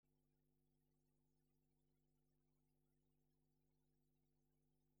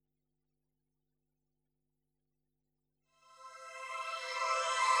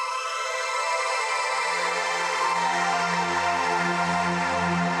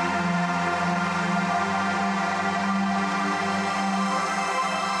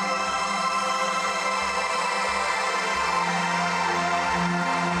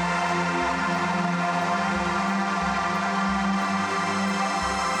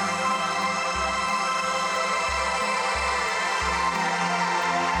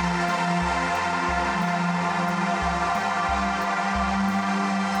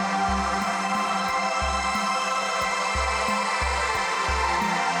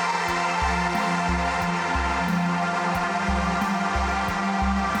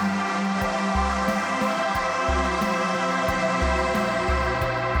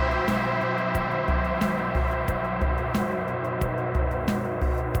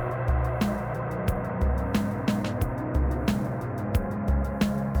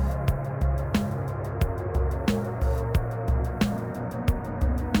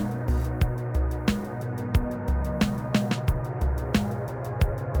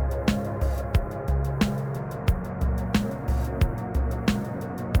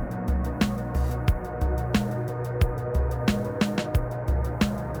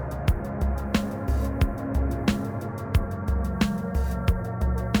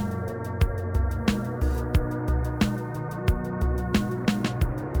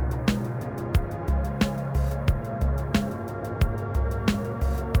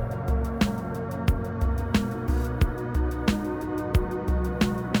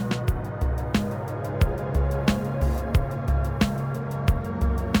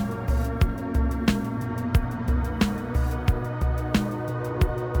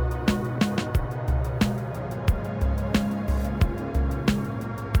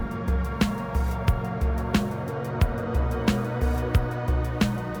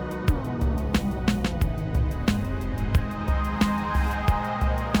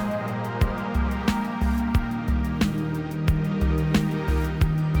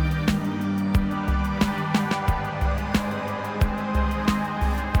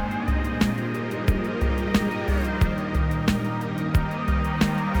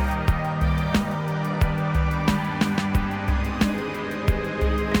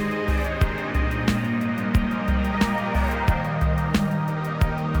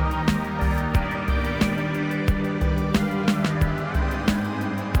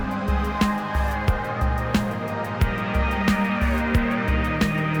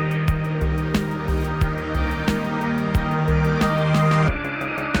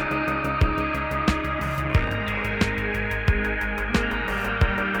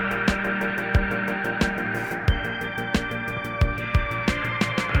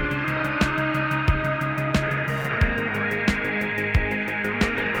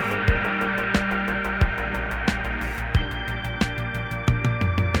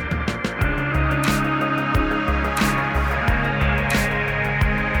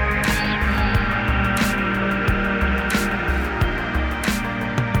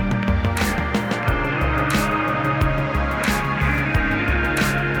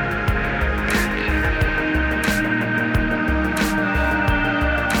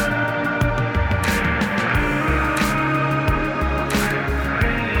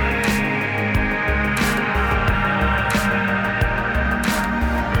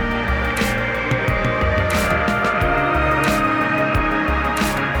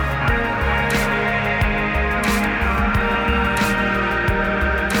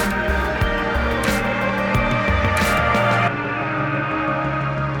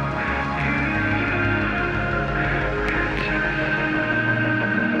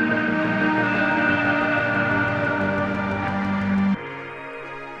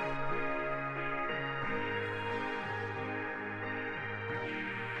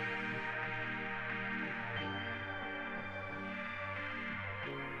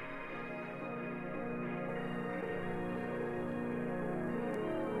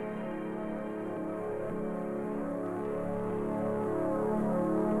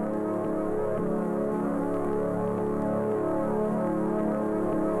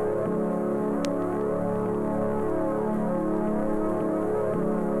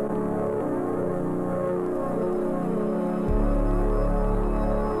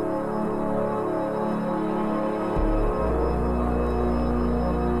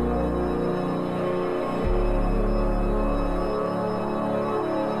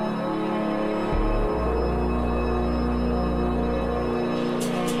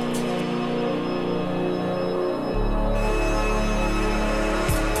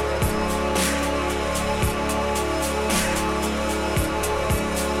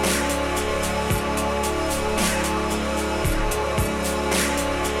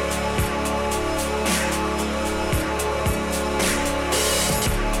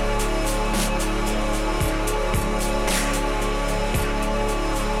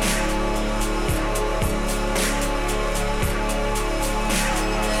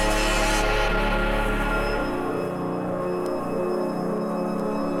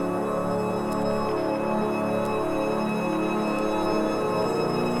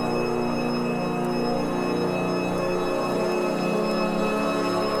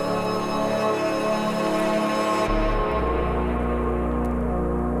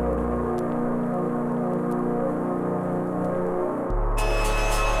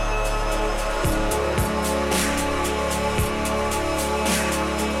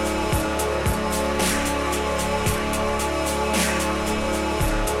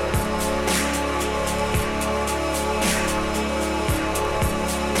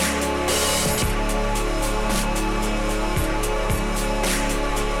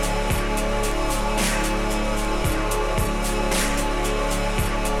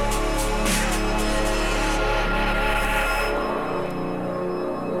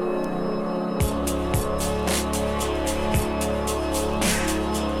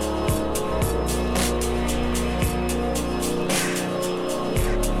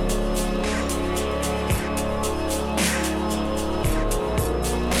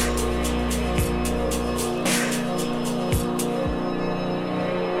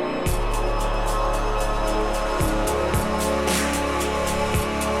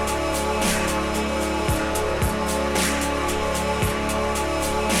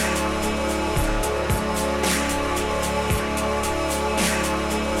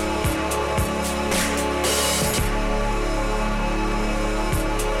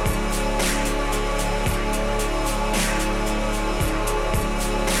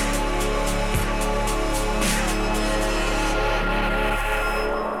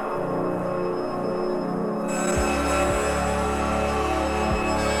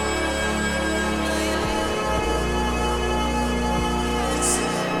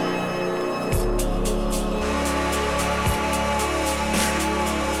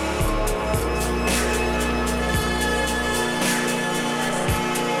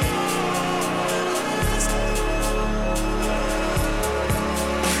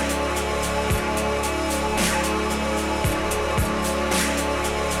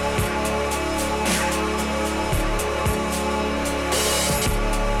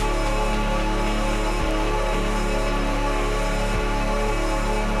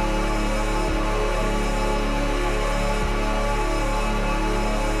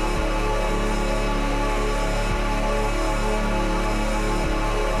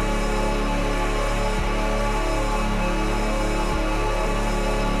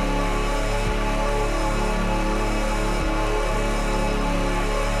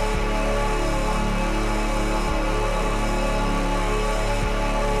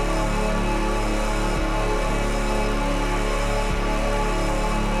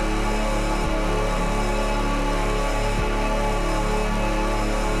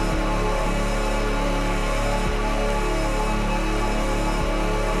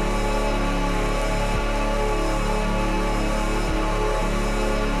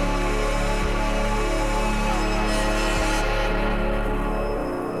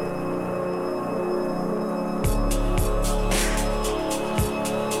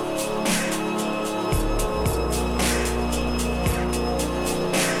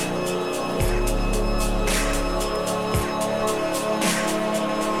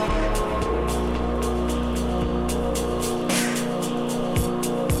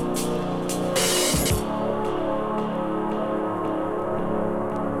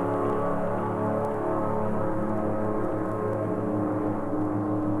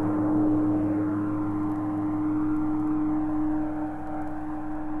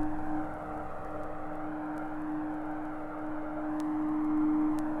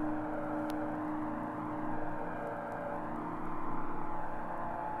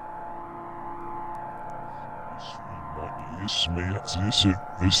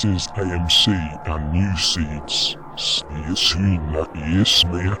This is AMC and New Seeds.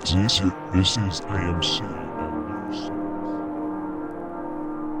 This is AMC and New Seeds.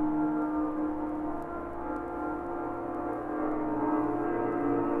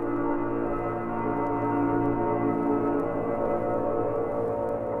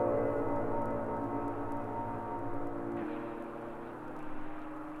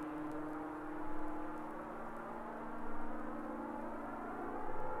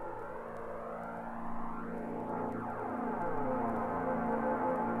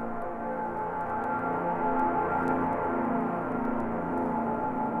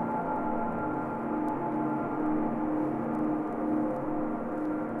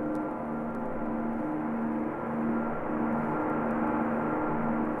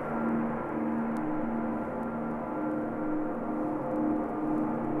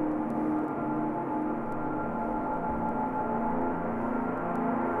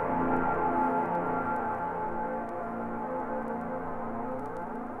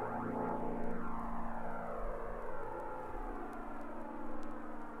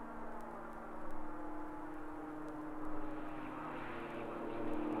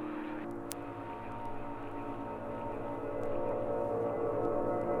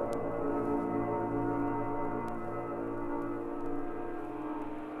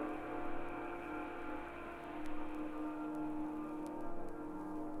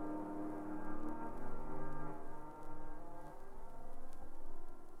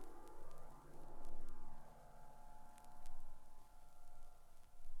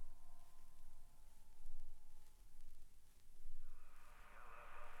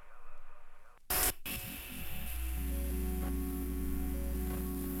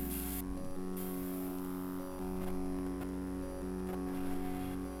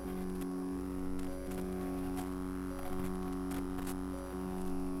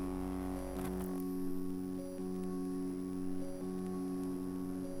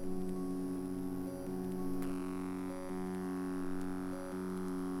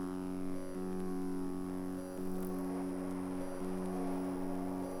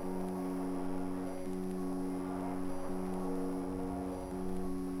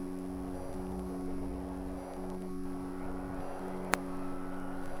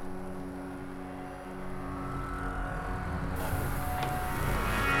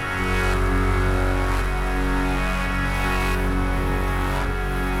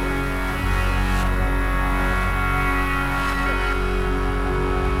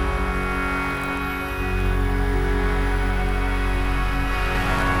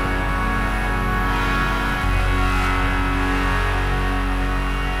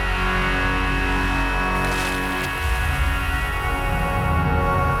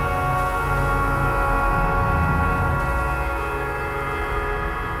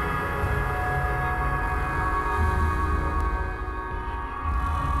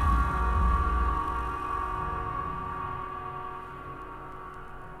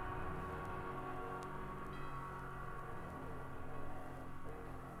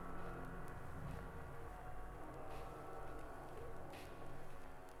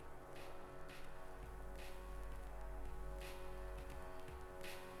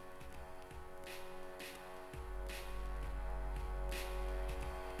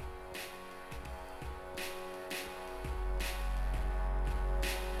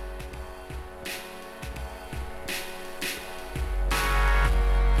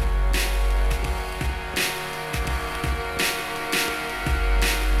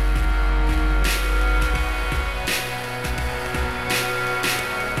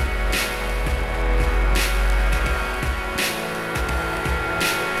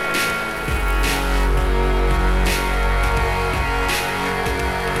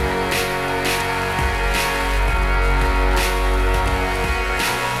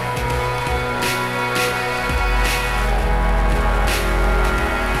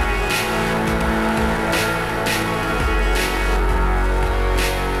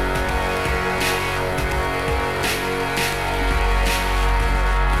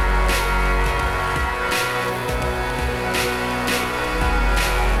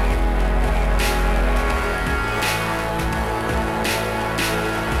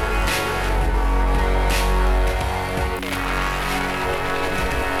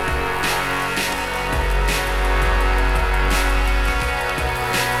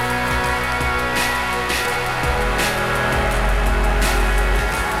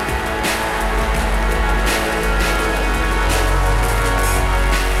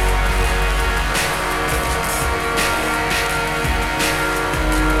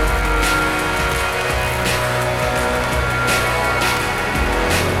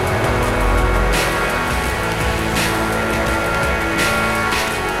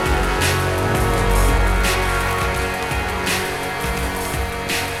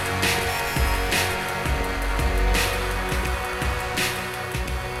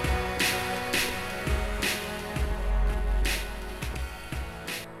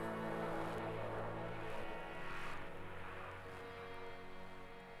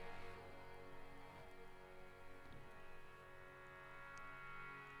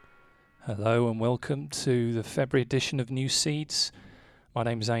 Hello and welcome to the February edition of New Seeds. My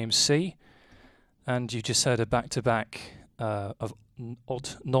name is AMC, and you just heard a back-to-back of Odd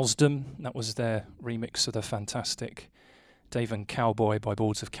Nosdom. That was their remix of the fantastic Dave and Cowboy by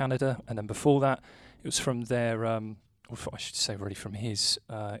Boards of Canada, and then before that it was from their, I should say really from his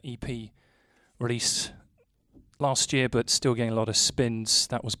EP release last year, but still getting a lot of spins.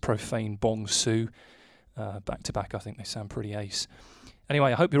 That was Profane Bong Su. Back-to-back, I think they sound pretty ace.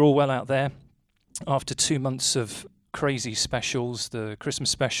 Anyway, I hope you're all well out there. After 2 months of crazy specials, the Christmas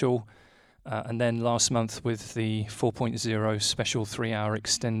special, and then last month with the 4.0 special 3-hour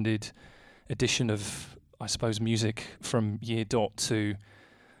extended edition of, I suppose, music from year dot to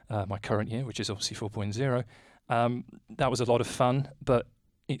my current year, which is obviously 4.0. That was a lot of fun, but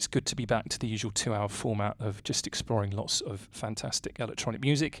it's good to be back to the usual 2-hour format of just exploring lots of fantastic electronic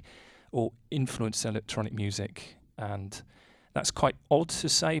music or influenced electronic music. And that's quite odd to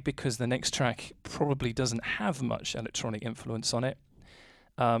say because the next track probably doesn't have much electronic influence on it.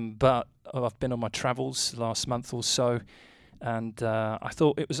 But I've been on my travels last month or so, and I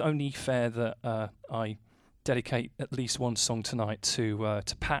thought it was only fair that I dedicate at least one song tonight to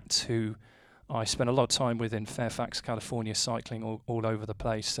Pat, who I spent a lot of time with in Fairfax, California, cycling all over the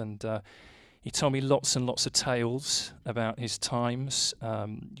place. And he told me lots and lots of tales about his times.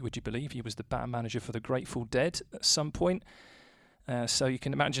 Would you believe he was the band manager for the Grateful Dead at some point? So you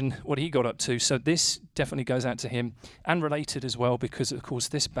can imagine what he got up to. So this definitely goes out to him, and related as well, because of course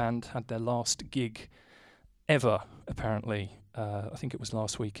this band had their last gig ever, apparently. I think it was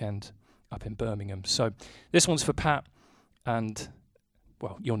last weekend up in Birmingham. So this one's for Pat, and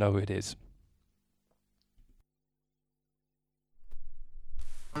well, you'll know who it is.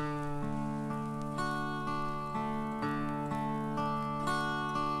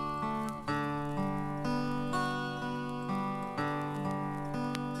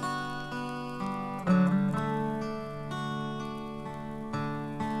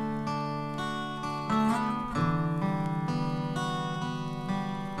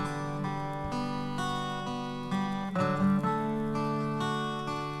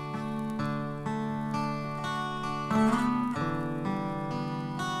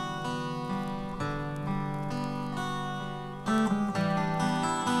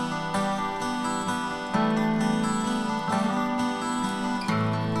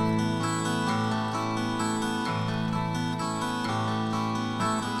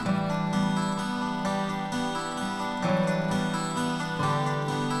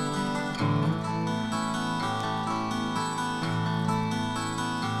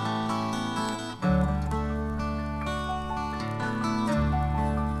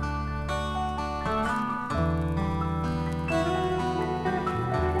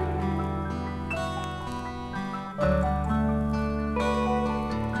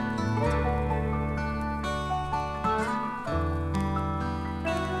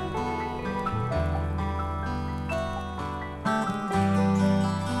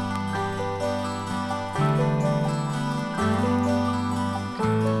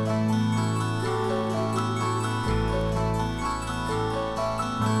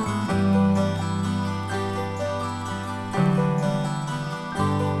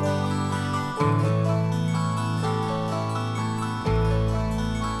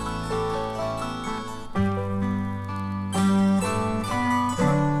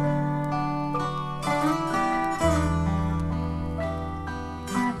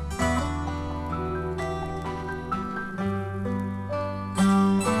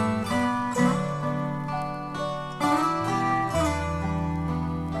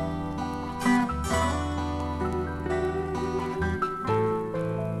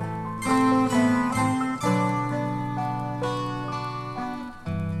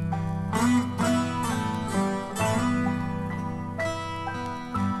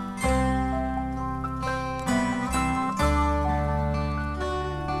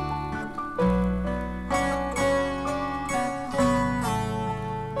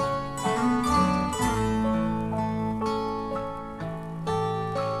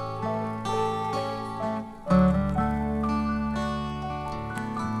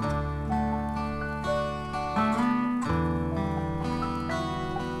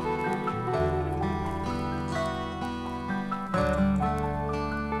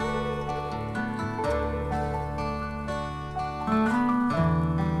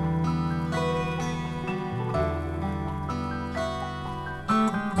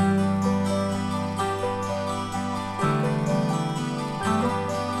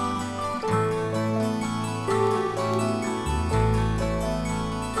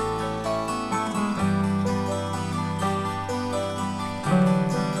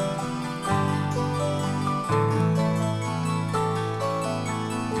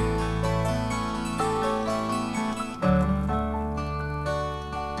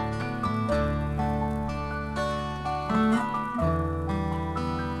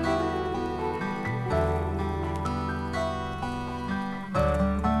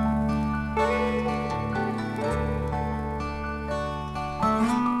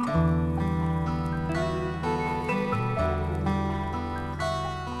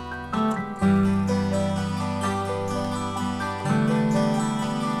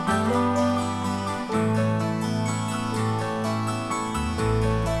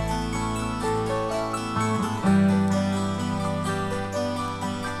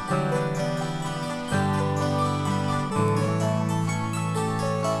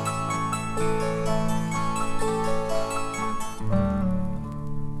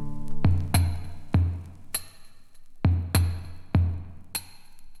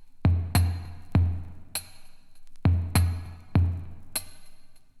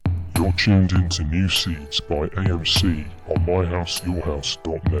 You're tuned into New Seeds by AMC on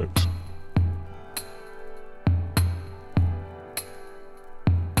myhouseyourhouse.net.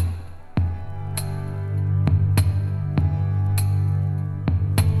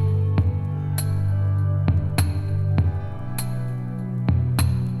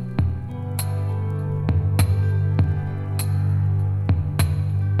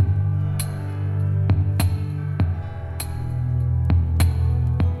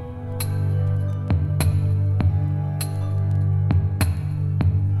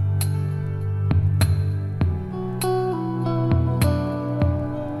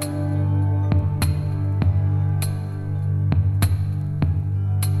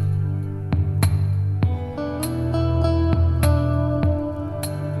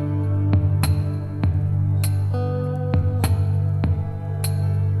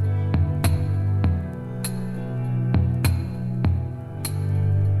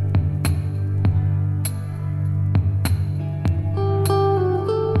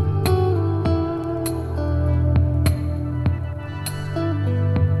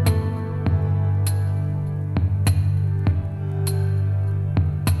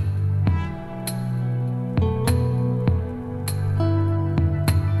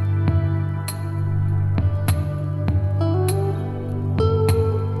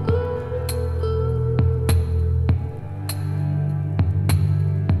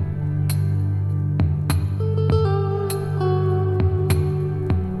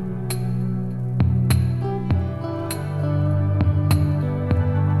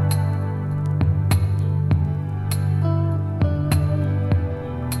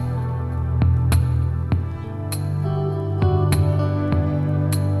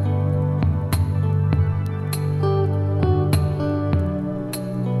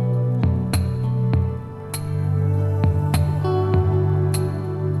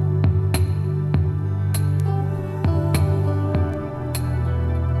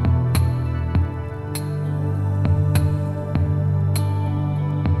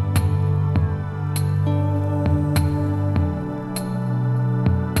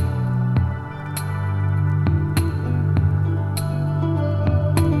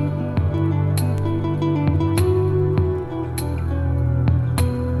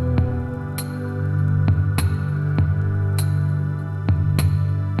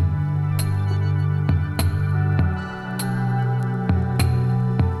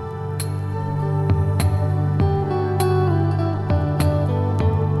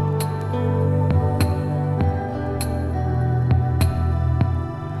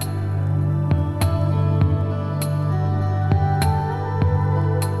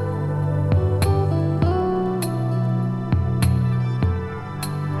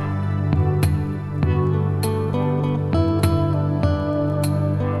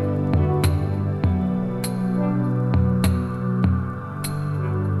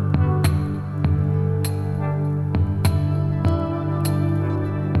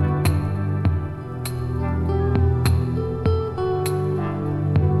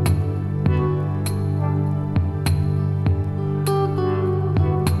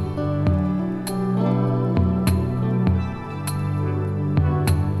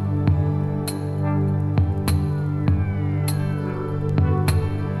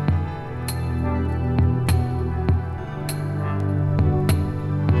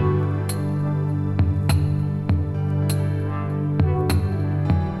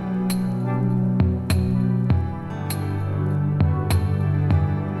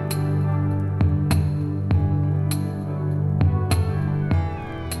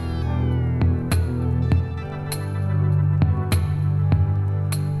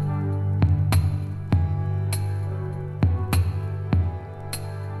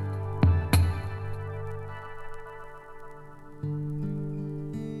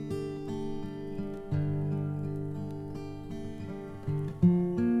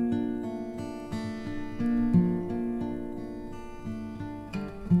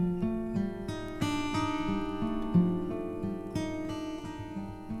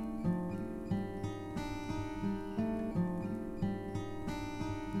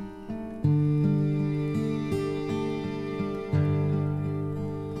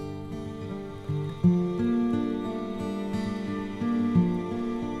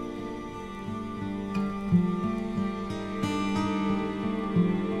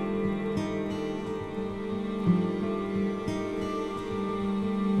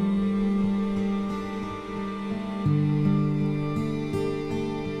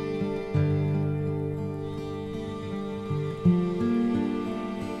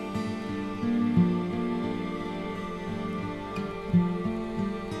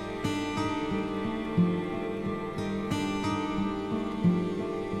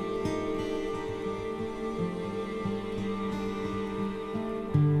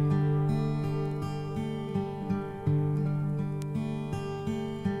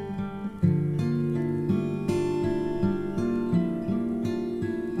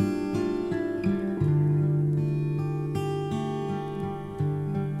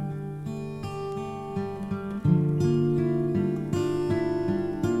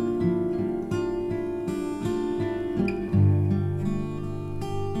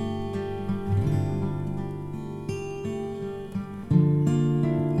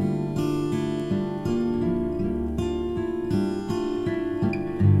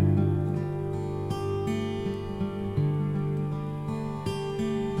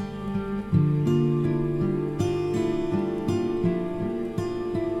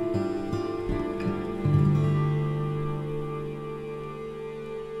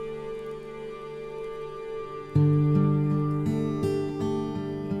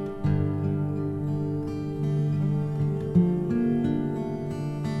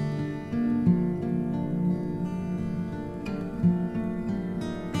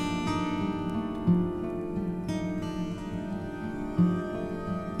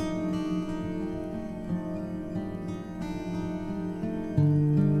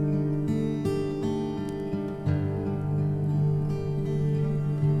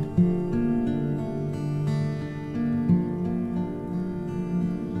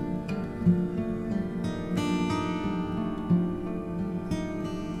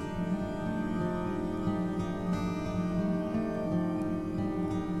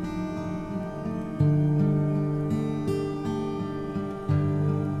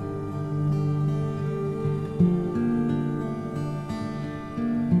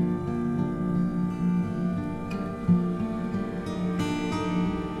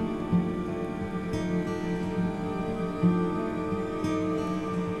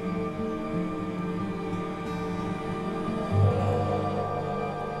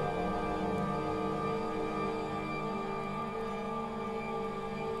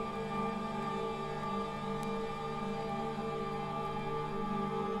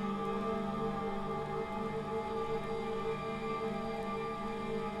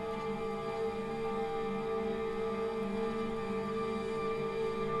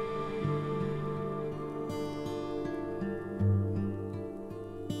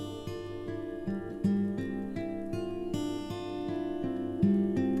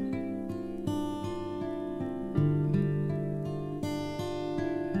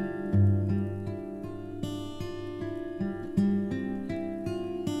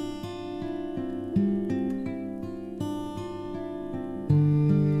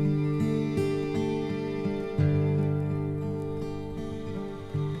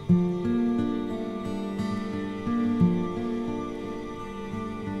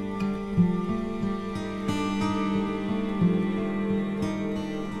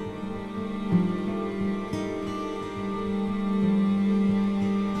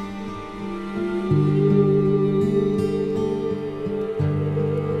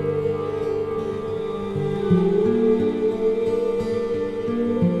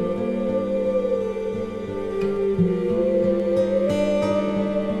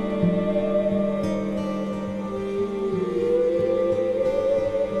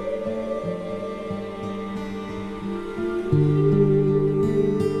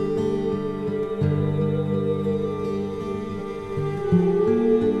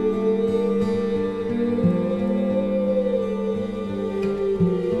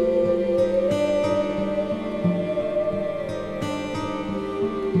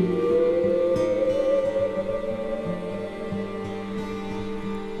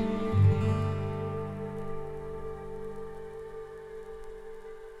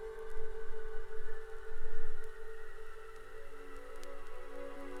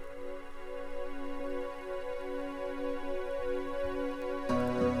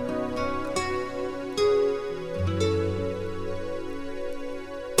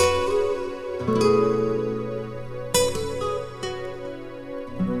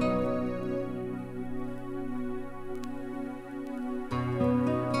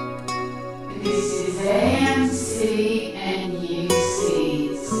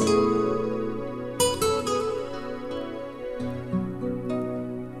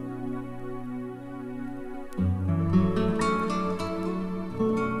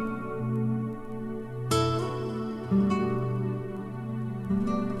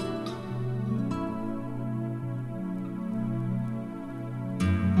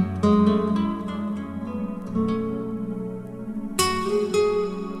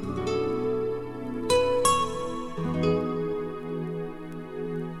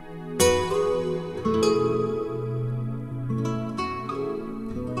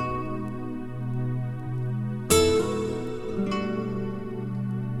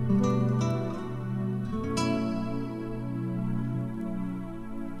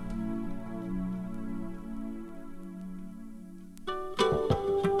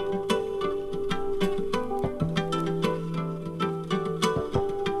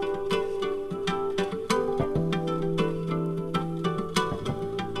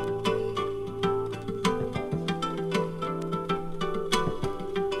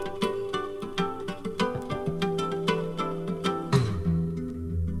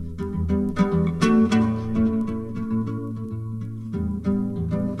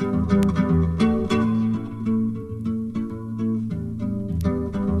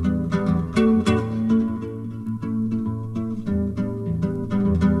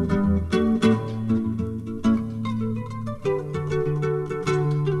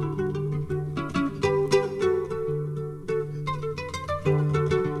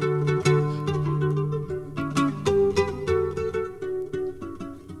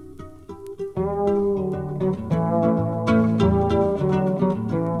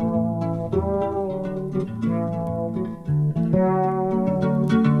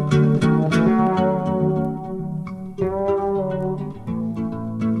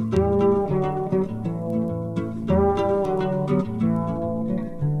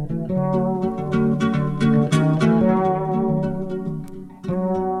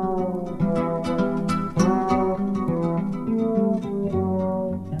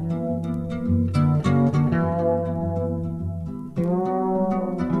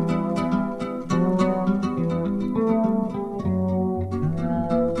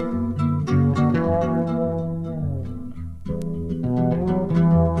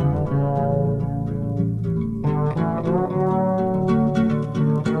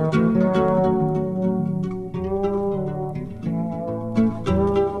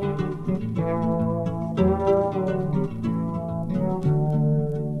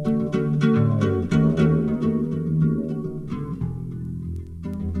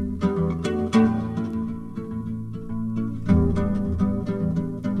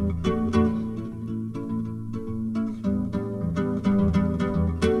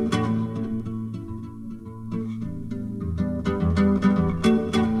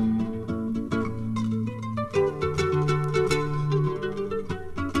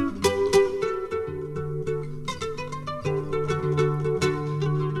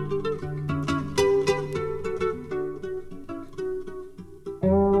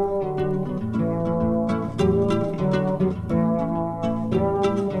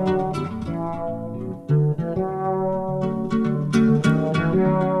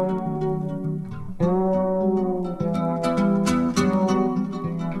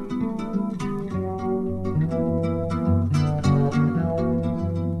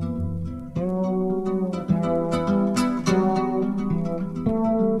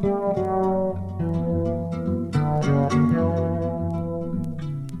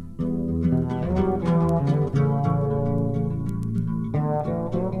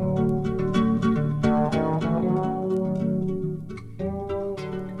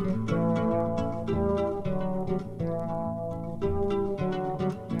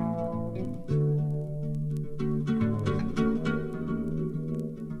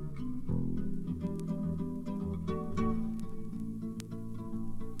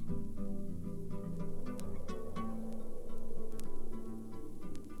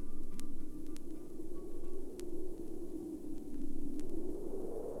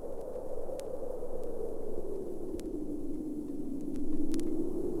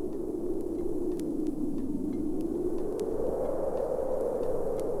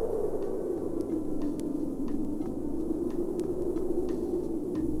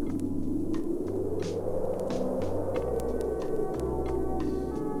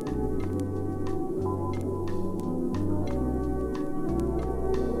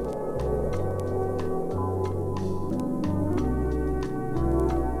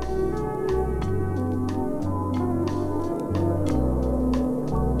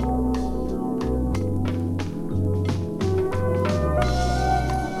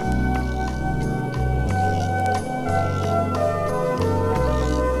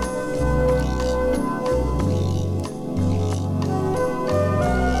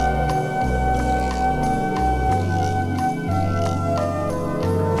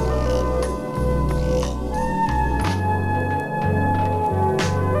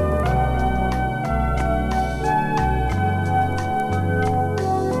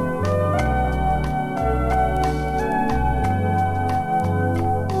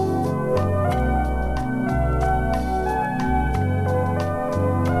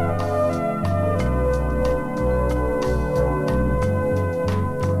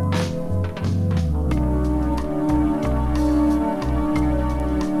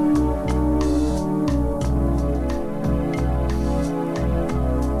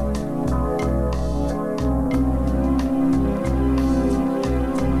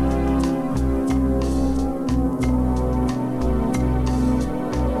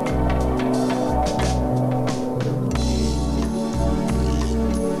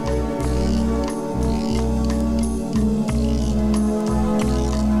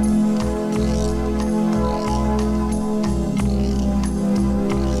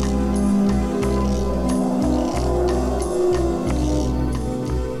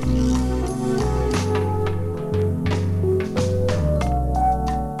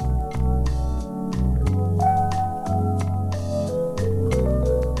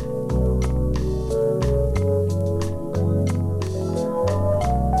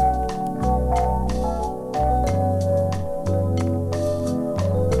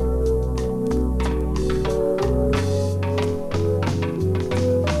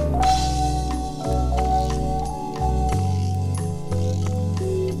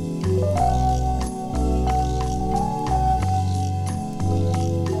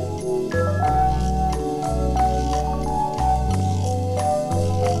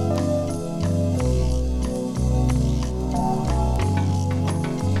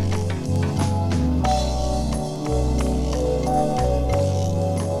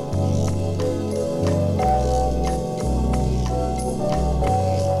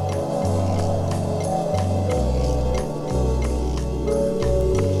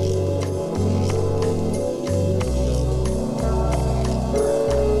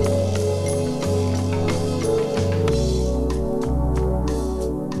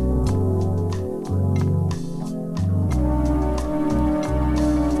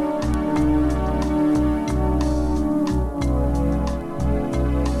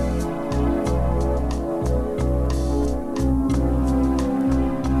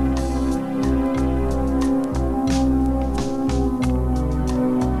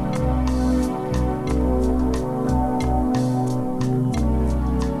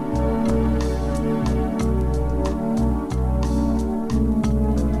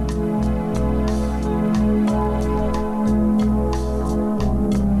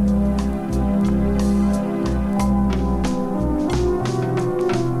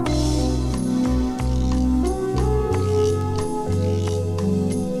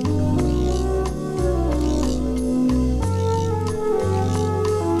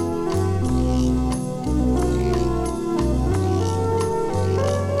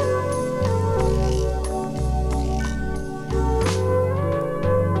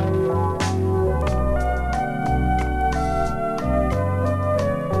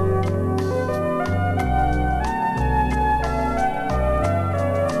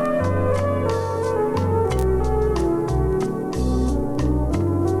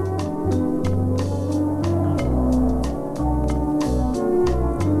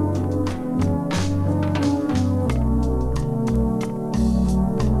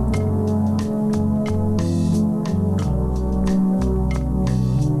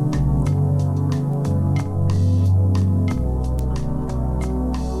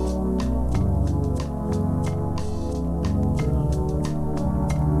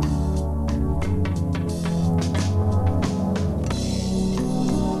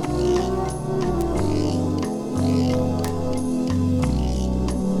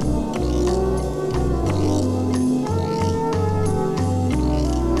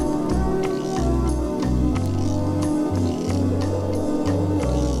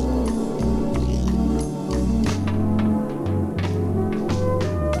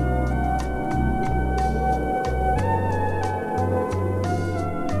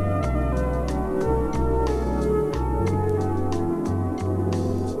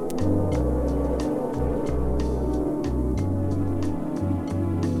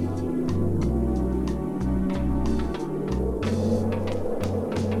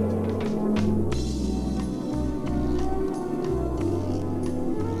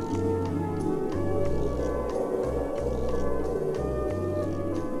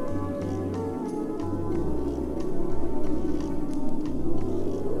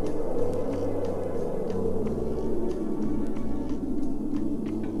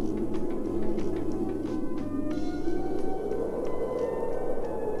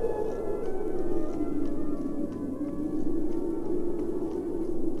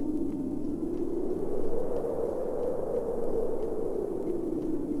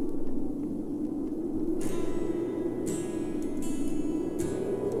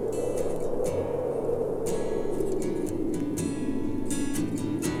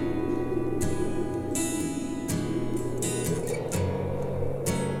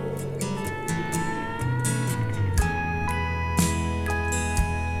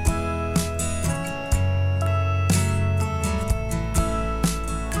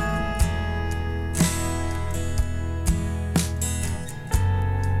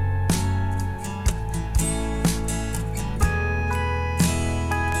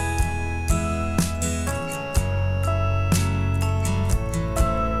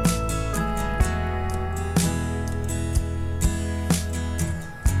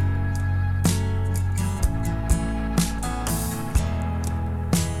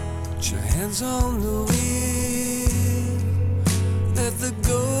 Put your hands on the wheel, let the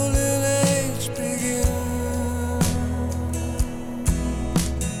golden age begin.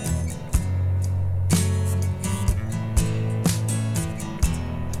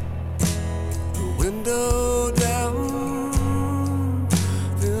 The window down,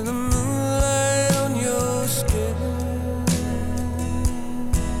 feel the moonlight on your skin.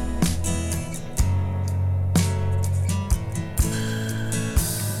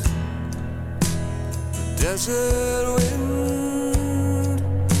 Desert wind,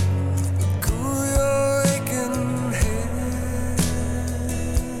 cool your aching head.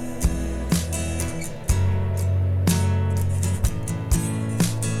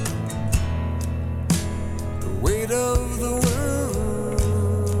 The weight of the world,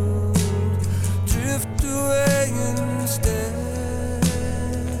 drift away instead.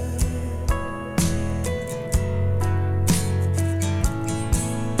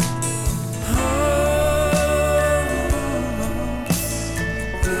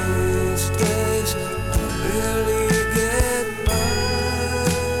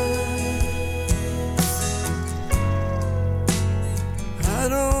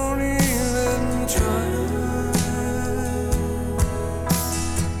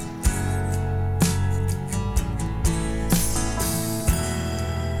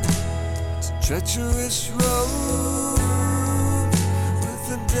 Treacherous road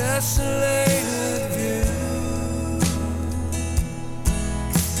with a desolated view.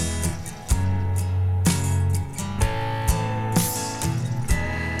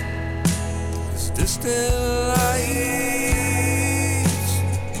 As distant lights,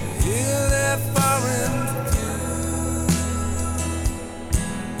 you hear their foreign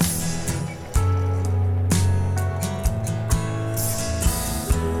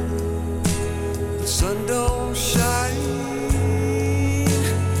sun don't shine,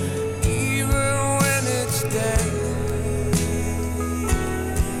 even when it's day.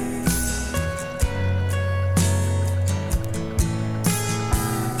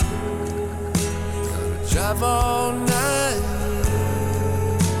 Gotta drive all night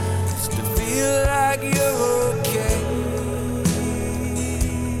just to feel like you're okay.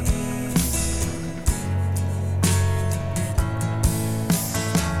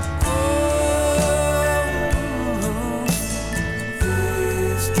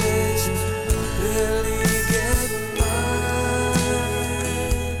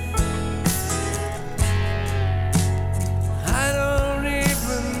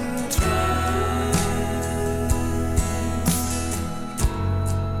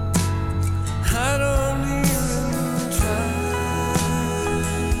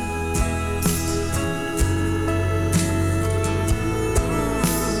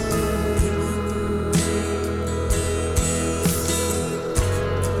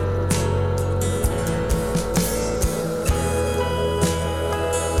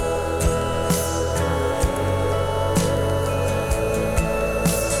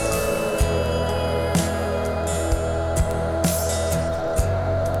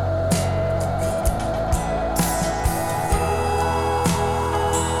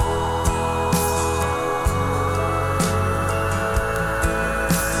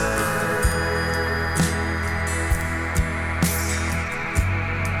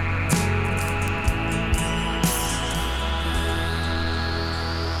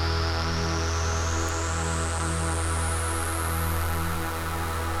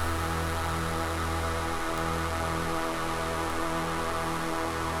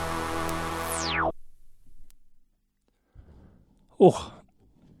 Oh,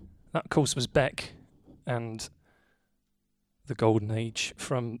 that of course was Beck and the Golden Age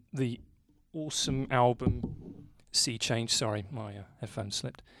from the awesome album Sea Change. Sorry, my headphones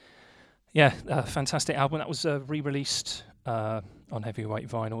slipped. Yeah, fantastic album. That was re-released on heavyweight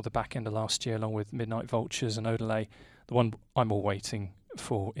vinyl the back end of last year, along with Midnight Vultures and Odelay. The one I'm all waiting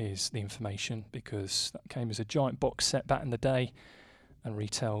for is The Information, because that came as a giant box set back in the day and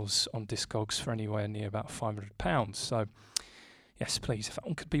retails on Discogs for anywhere near about £500. So yes, please, if that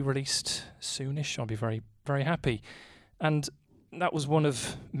one could be released soonish, I'll be very, very happy. And that was one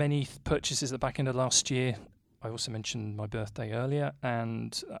of many purchases at the back end of last year. I also mentioned my birthday earlier,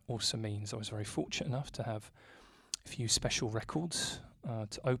 and that also means I was very fortunate enough to have a few special records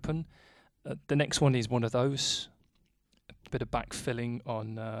to open. The next one is one of those, a bit of backfilling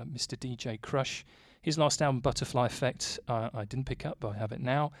on Mr. DJ Crush. His last album, Butterfly Effect, I didn't pick up, but I have it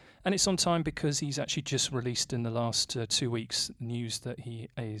now. And it's on time because he's actually just released in the last 2 weeks news that he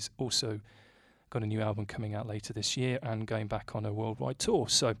is also got a new album coming out later this year and going back on a worldwide tour.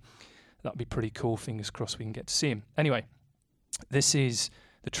 So that'd be pretty cool. Fingers crossed we can get to see him. Anyway, this is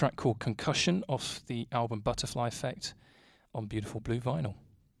the track called Concussion off the album Butterfly Effect on beautiful blue vinyl.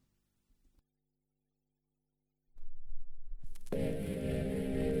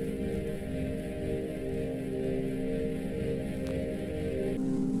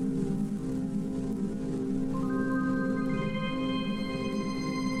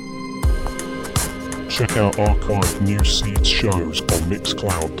 Check out archived New Seeds shows on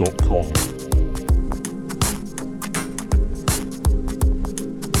mixcloud.com.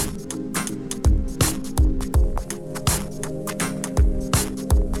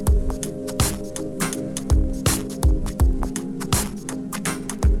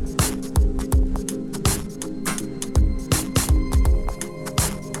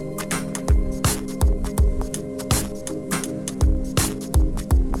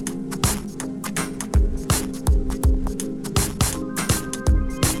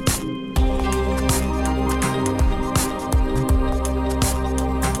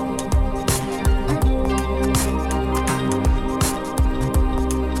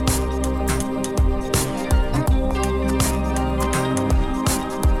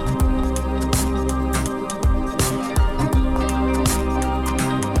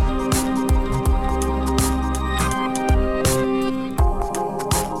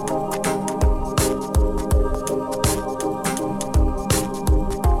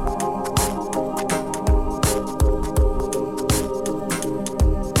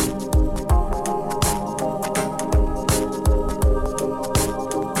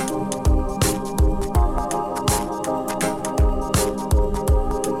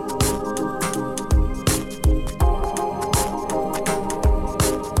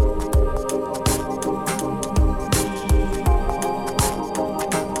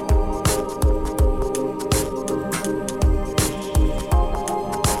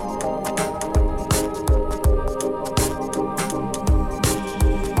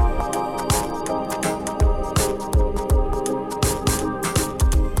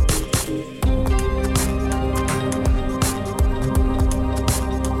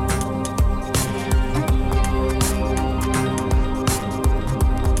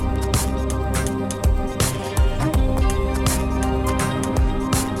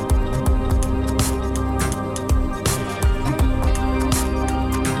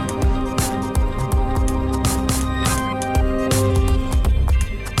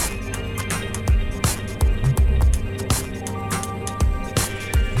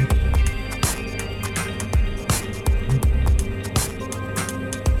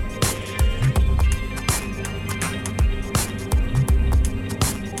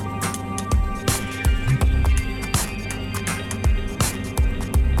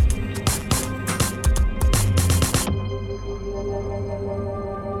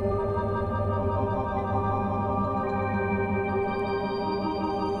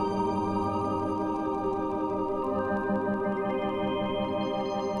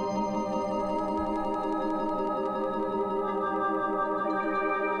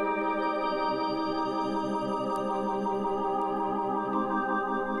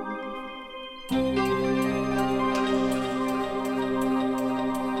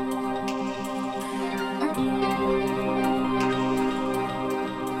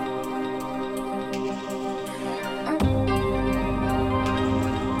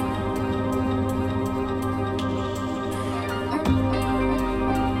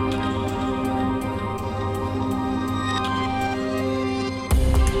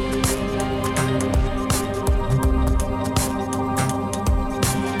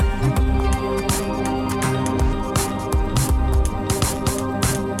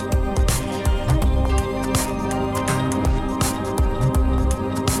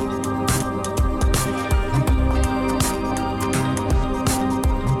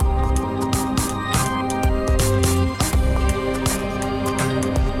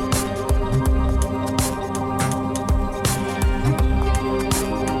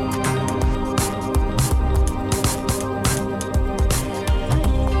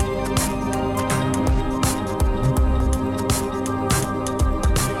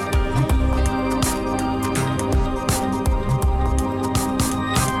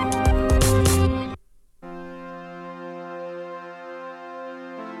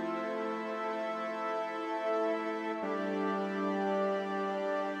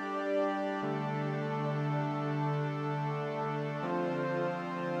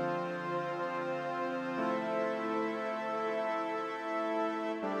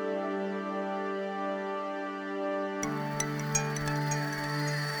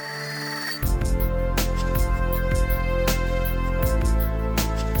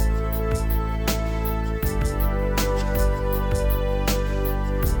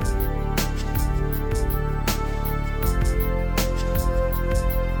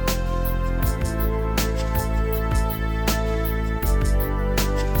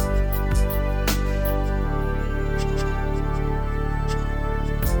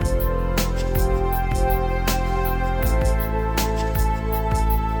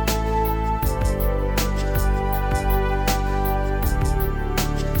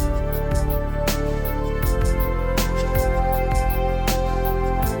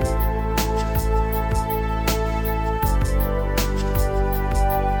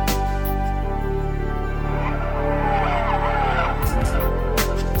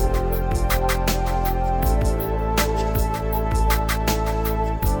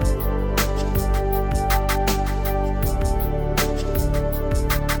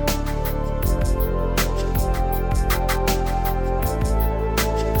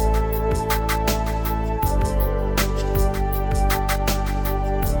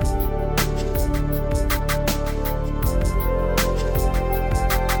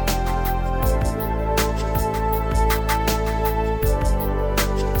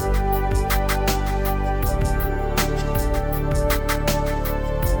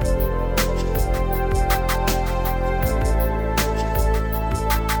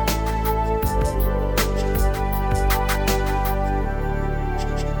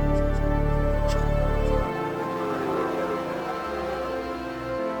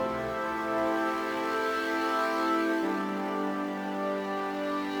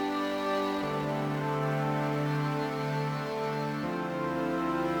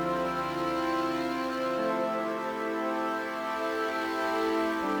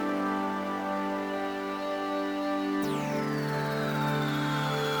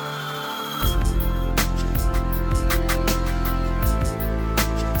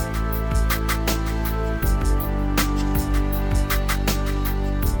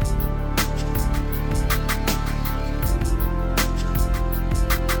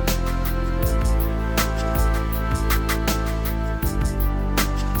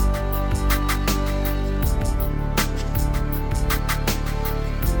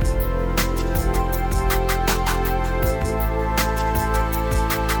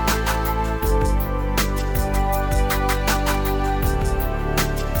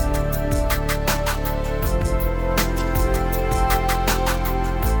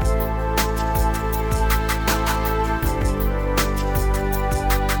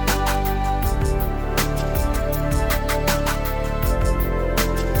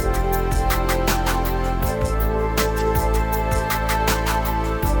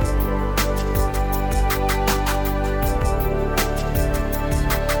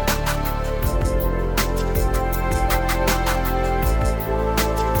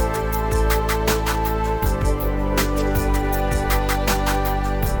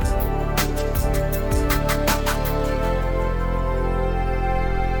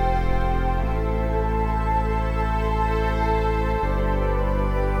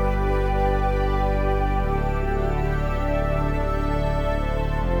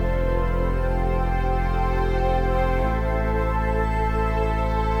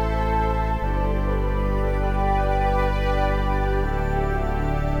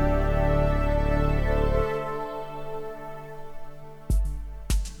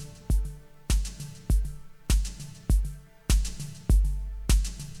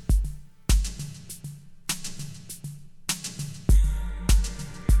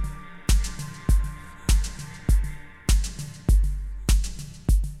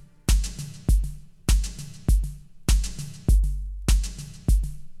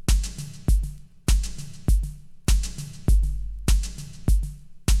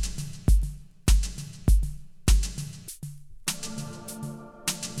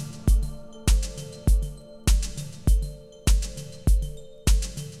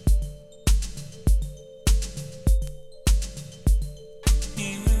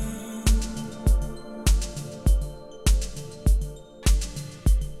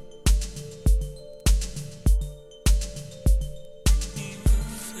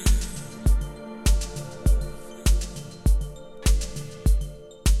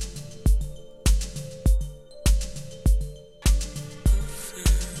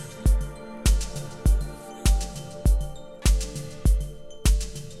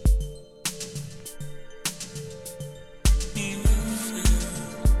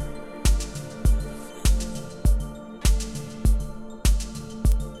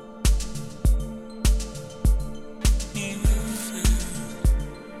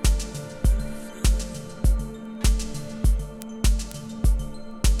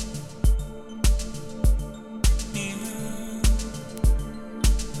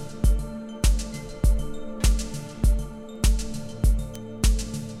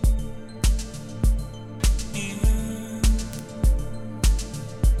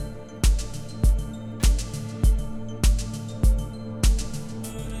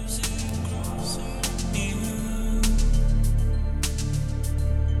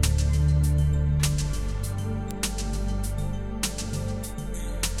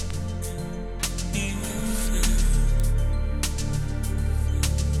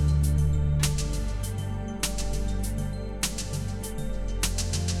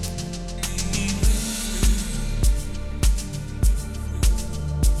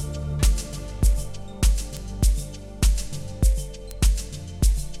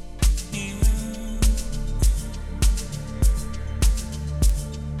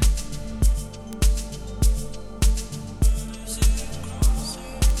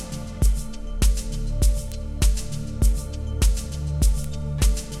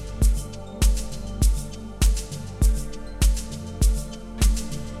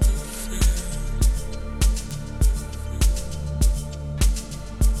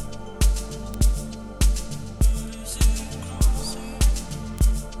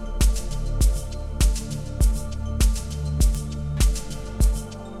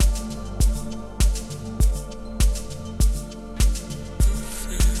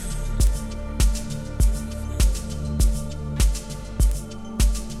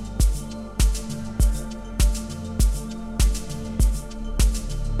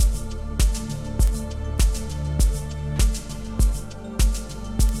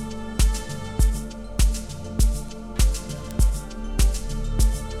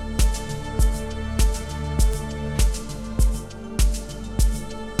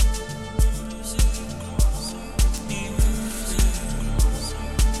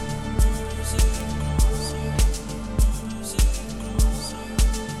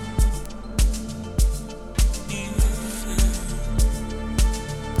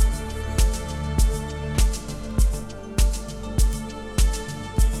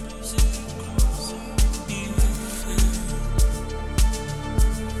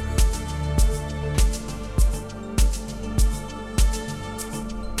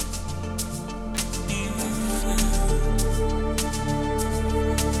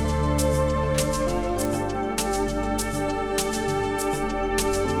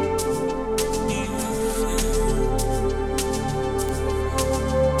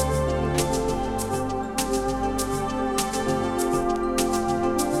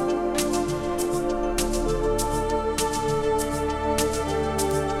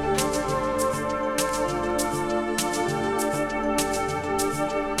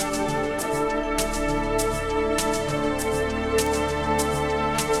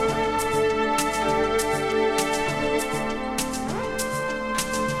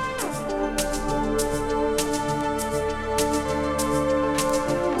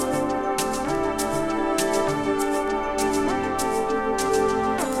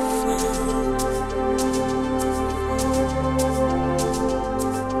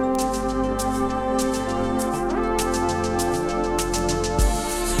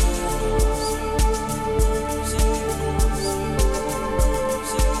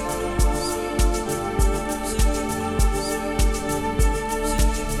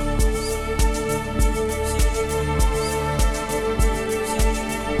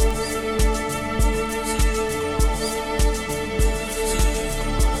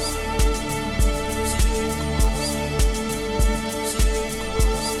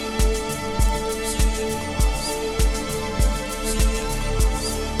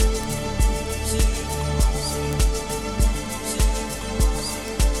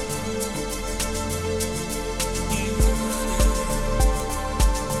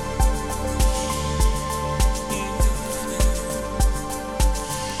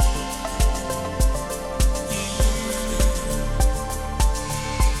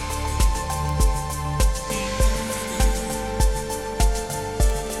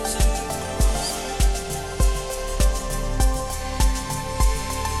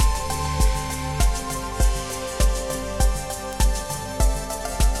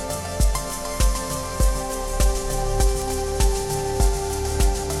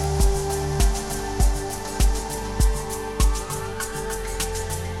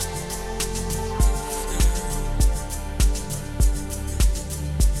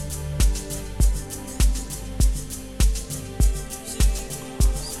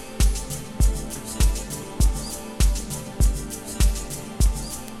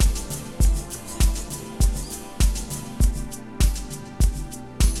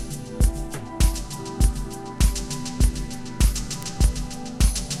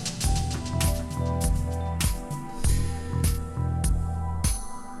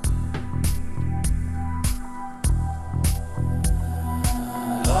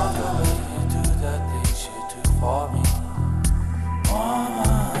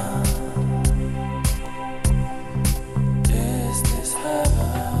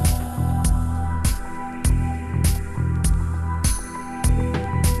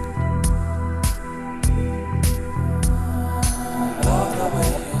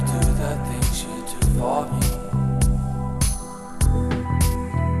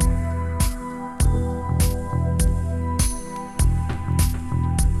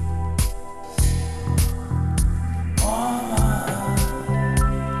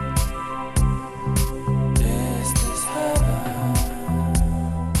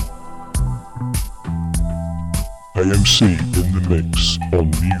 AMC in the mix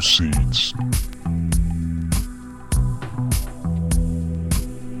on New Seeds.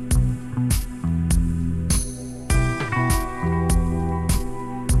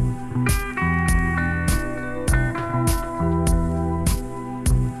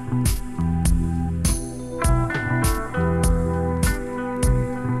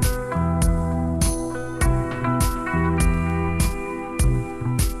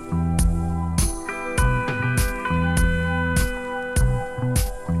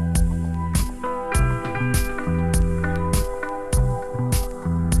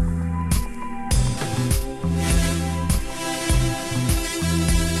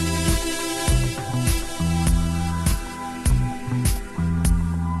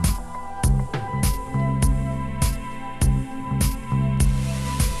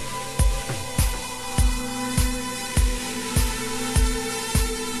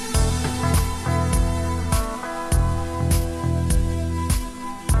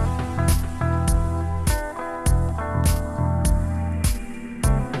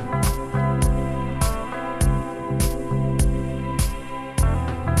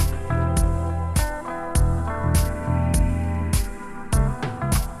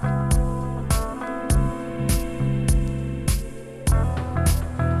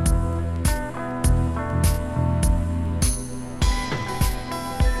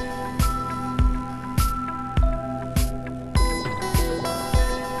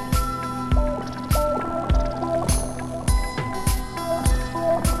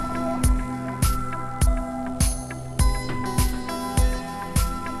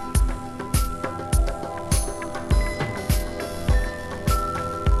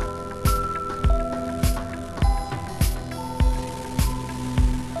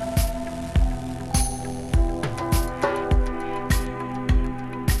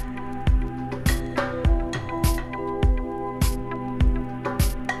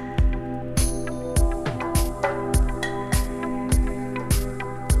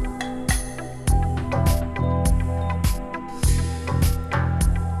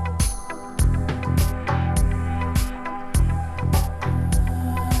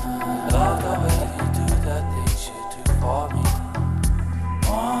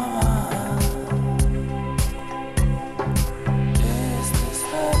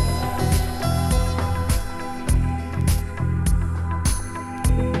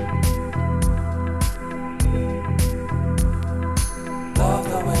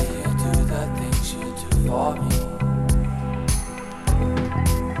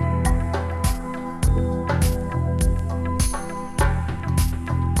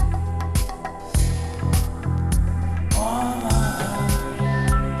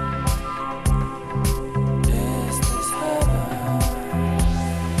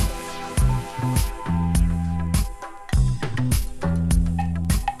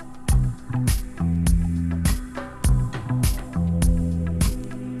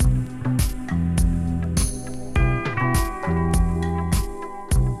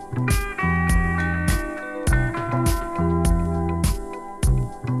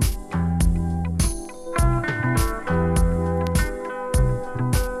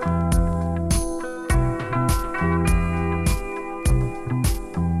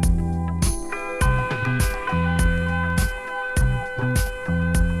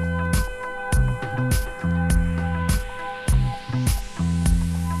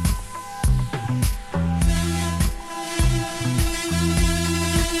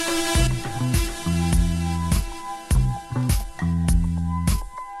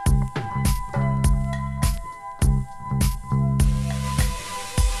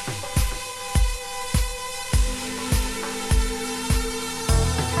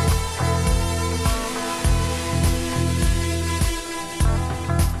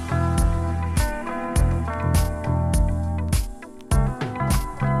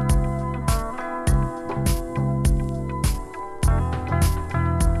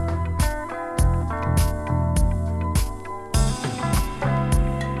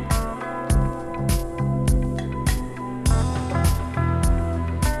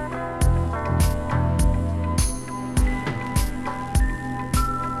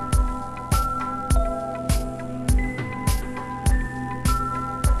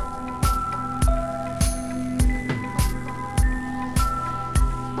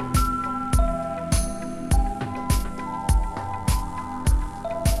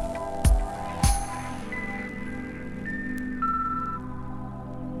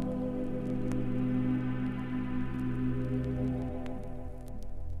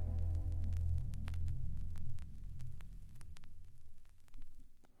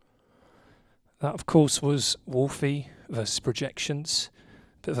 That, of course, was Wolfie versus Projections.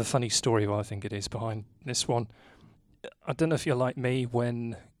 Bit of a funny story, I think it is, behind this one. I don't know if you're like me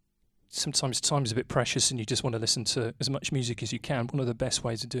when sometimes time's a bit precious and you just want to listen to as much music as you can. One of the best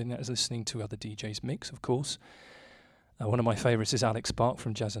ways of doing that is listening to other DJs mix, of course. One of my favourites is Alex Bark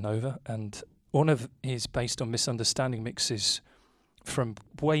from Jazzanova, and one of his Based on Misunderstanding mixes from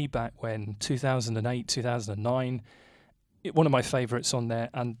way back when, 2008, 2009. One of my favourites on there,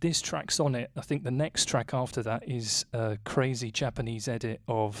 and this track's on it. I think the next track after that is a crazy Japanese edit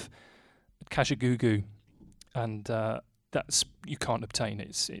of Kajagoogoo, and that's, you can't obtain it.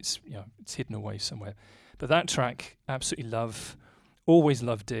 It's hidden away somewhere. But that track, absolutely love, always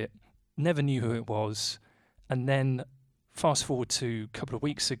loved it, never knew who it was, and then fast forward to a couple of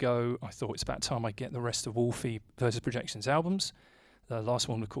weeks ago, I thought it's about time I get the rest of Wolfie versus Projections albums. The last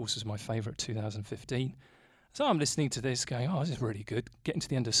one, of course, is my favourite, 2015. So I'm listening to this going, oh, this is really good. Getting to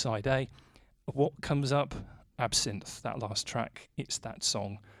the end of side A. What comes up? Absinthe, that last track. It's that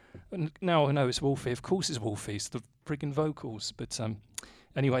song. And now I know it's Wolfie. Of course it's Wolfie. It's the friggin' vocals. But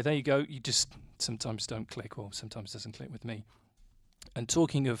anyway, there you go. You just sometimes don't click, or sometimes doesn't click with me. And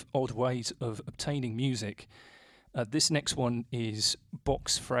talking of odd ways of obtaining music, this next one is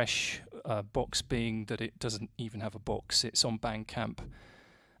box fresh. Box being that it doesn't even have a box. It's on Bandcamp.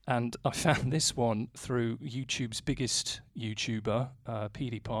 And I found this one through YouTube's biggest YouTuber,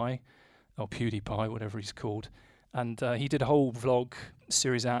 PewDiePie, whatever he's called. And he did a whole vlog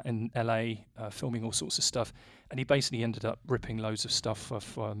series out in LA, filming all sorts of stuff. And he basically ended up ripping loads of stuff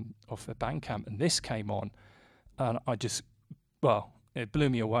off a Bandcamp. And this came on, and it blew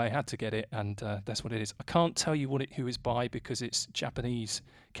me away. I had to get it, and that's what it is. I can't tell you who it's by because it's Japanese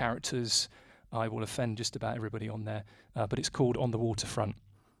characters. I will offend just about everybody on there. But it's called On the Waterfront.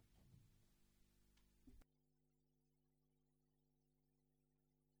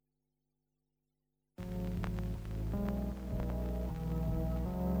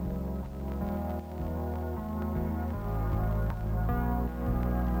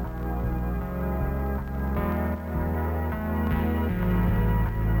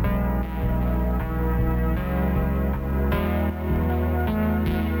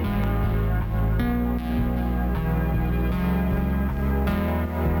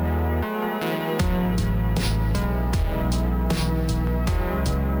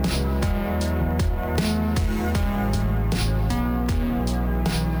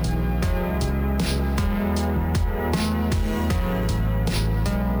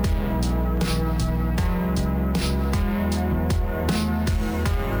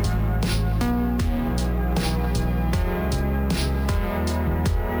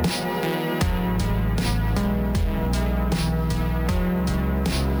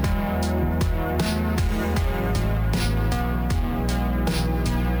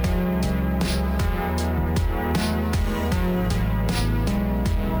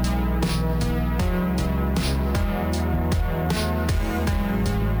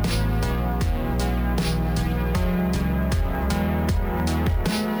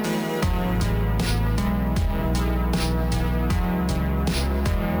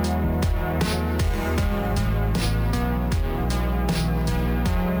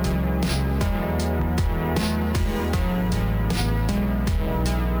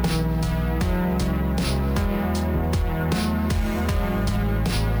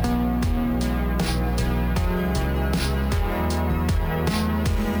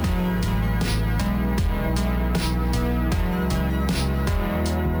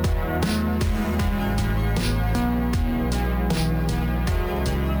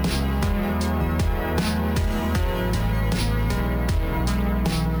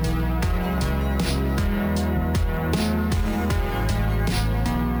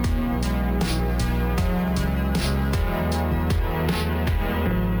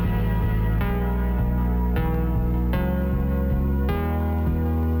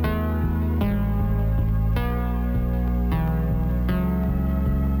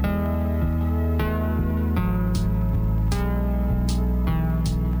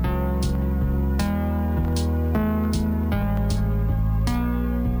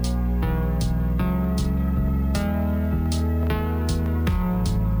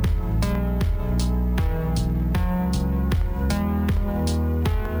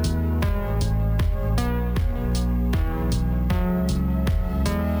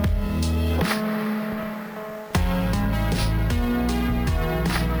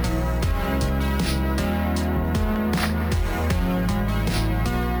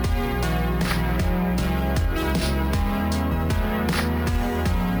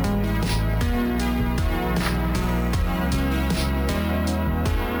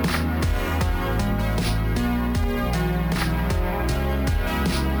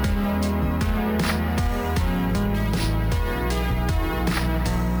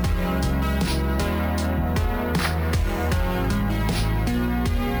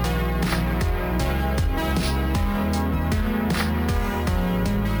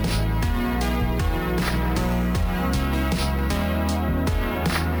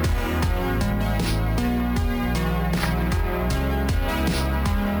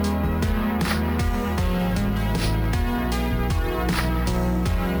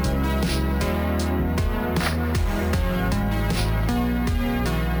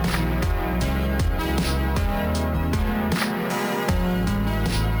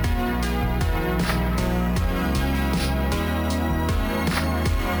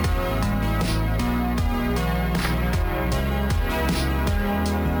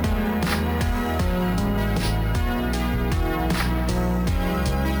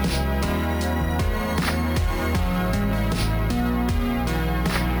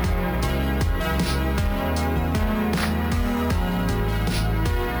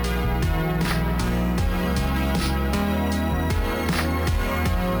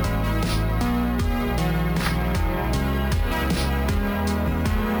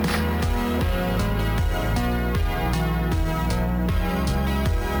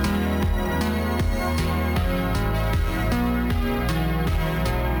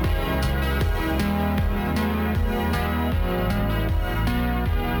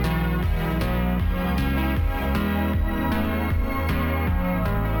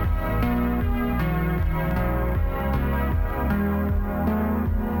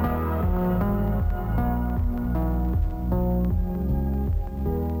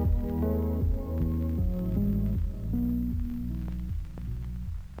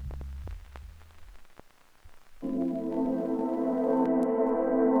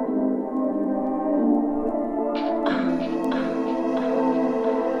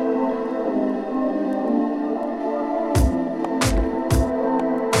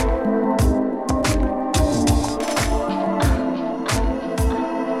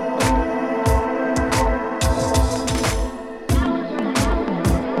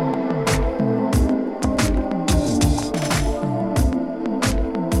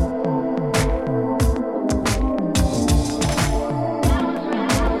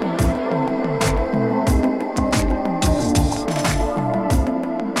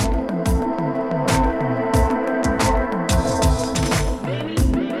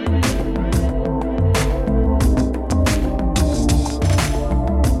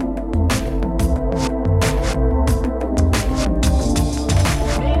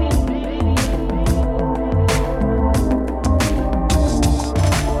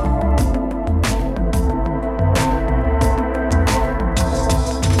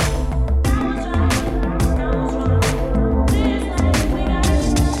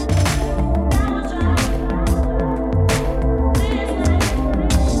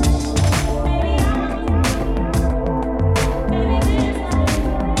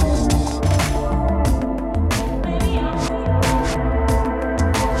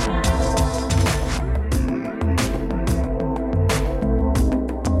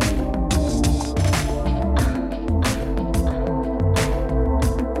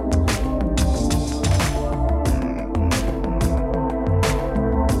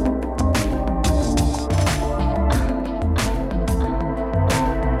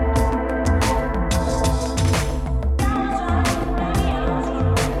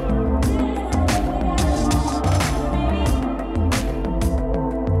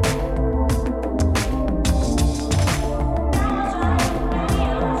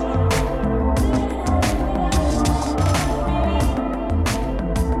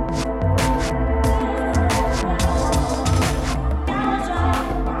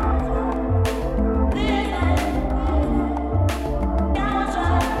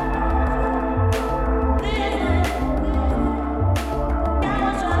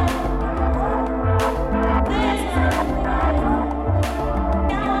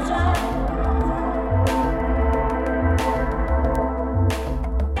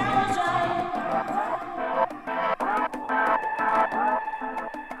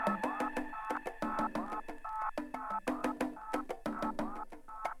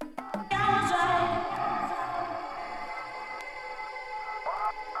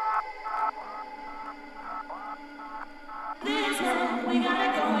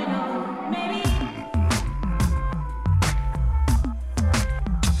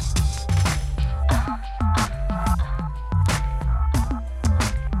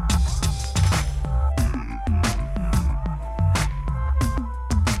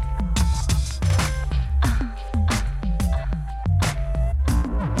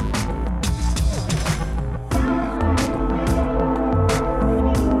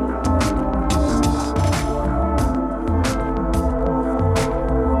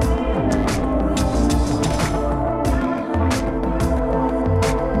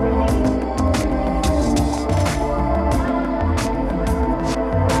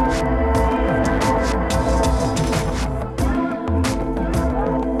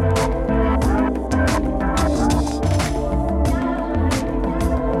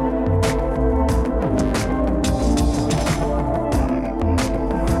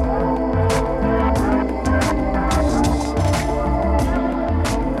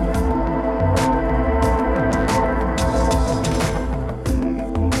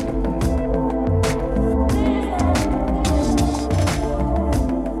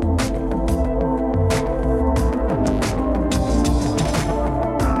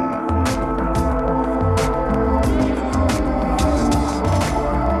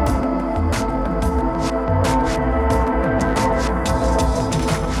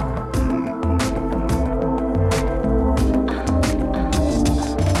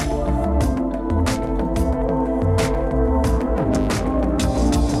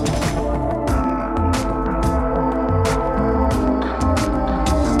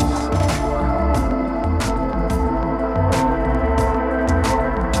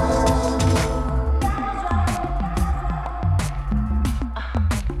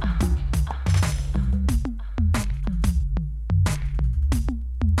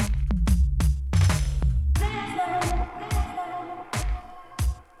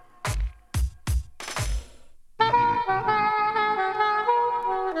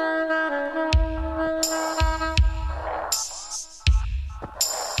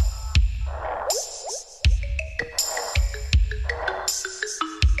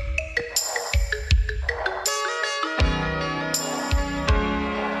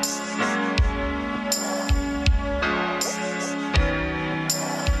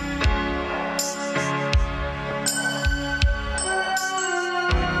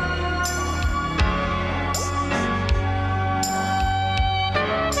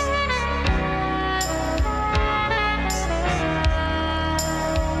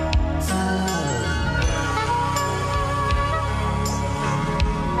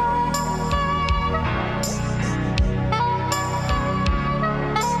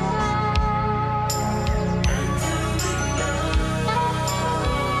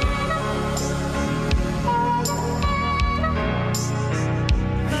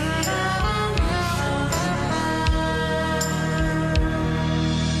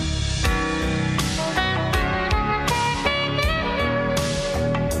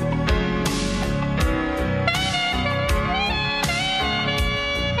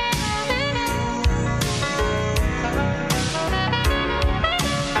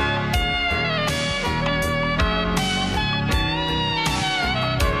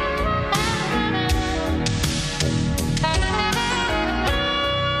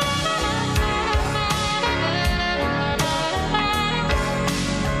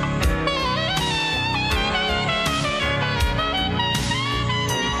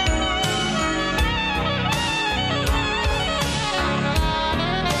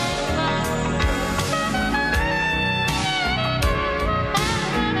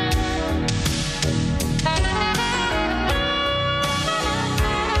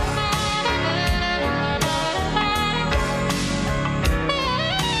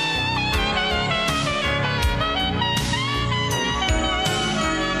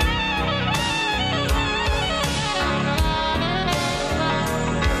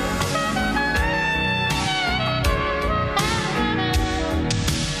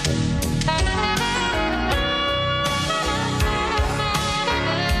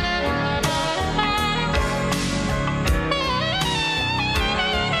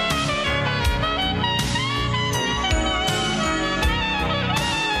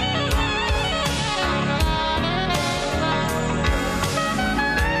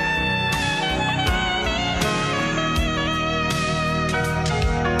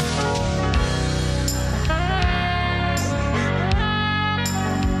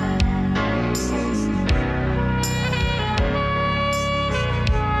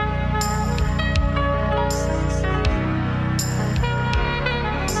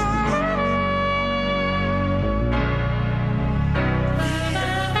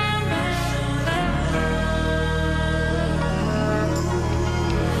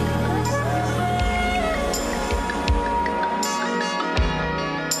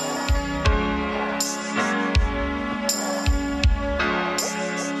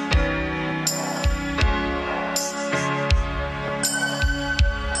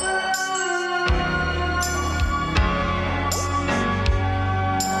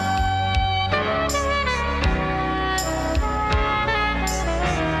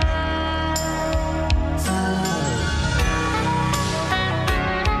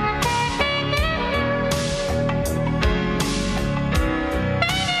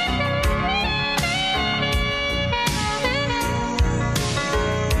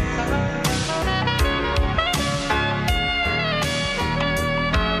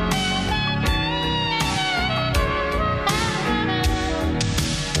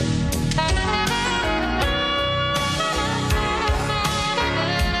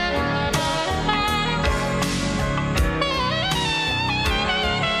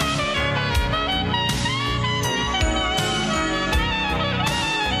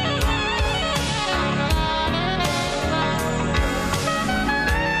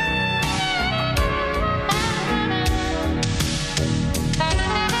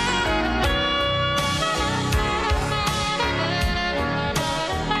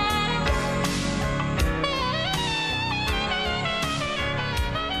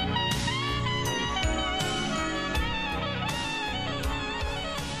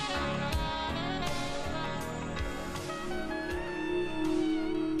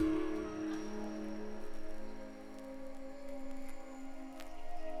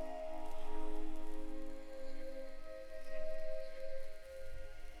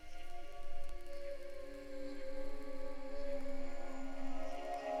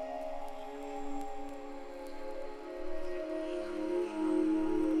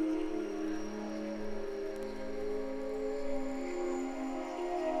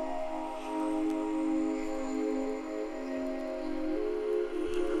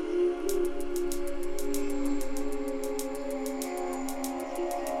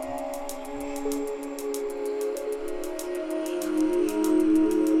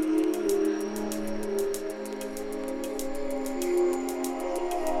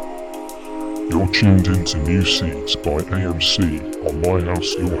 You're tuned into New Seeds by AMC on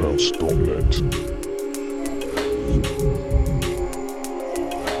myhouseyourhouse.net.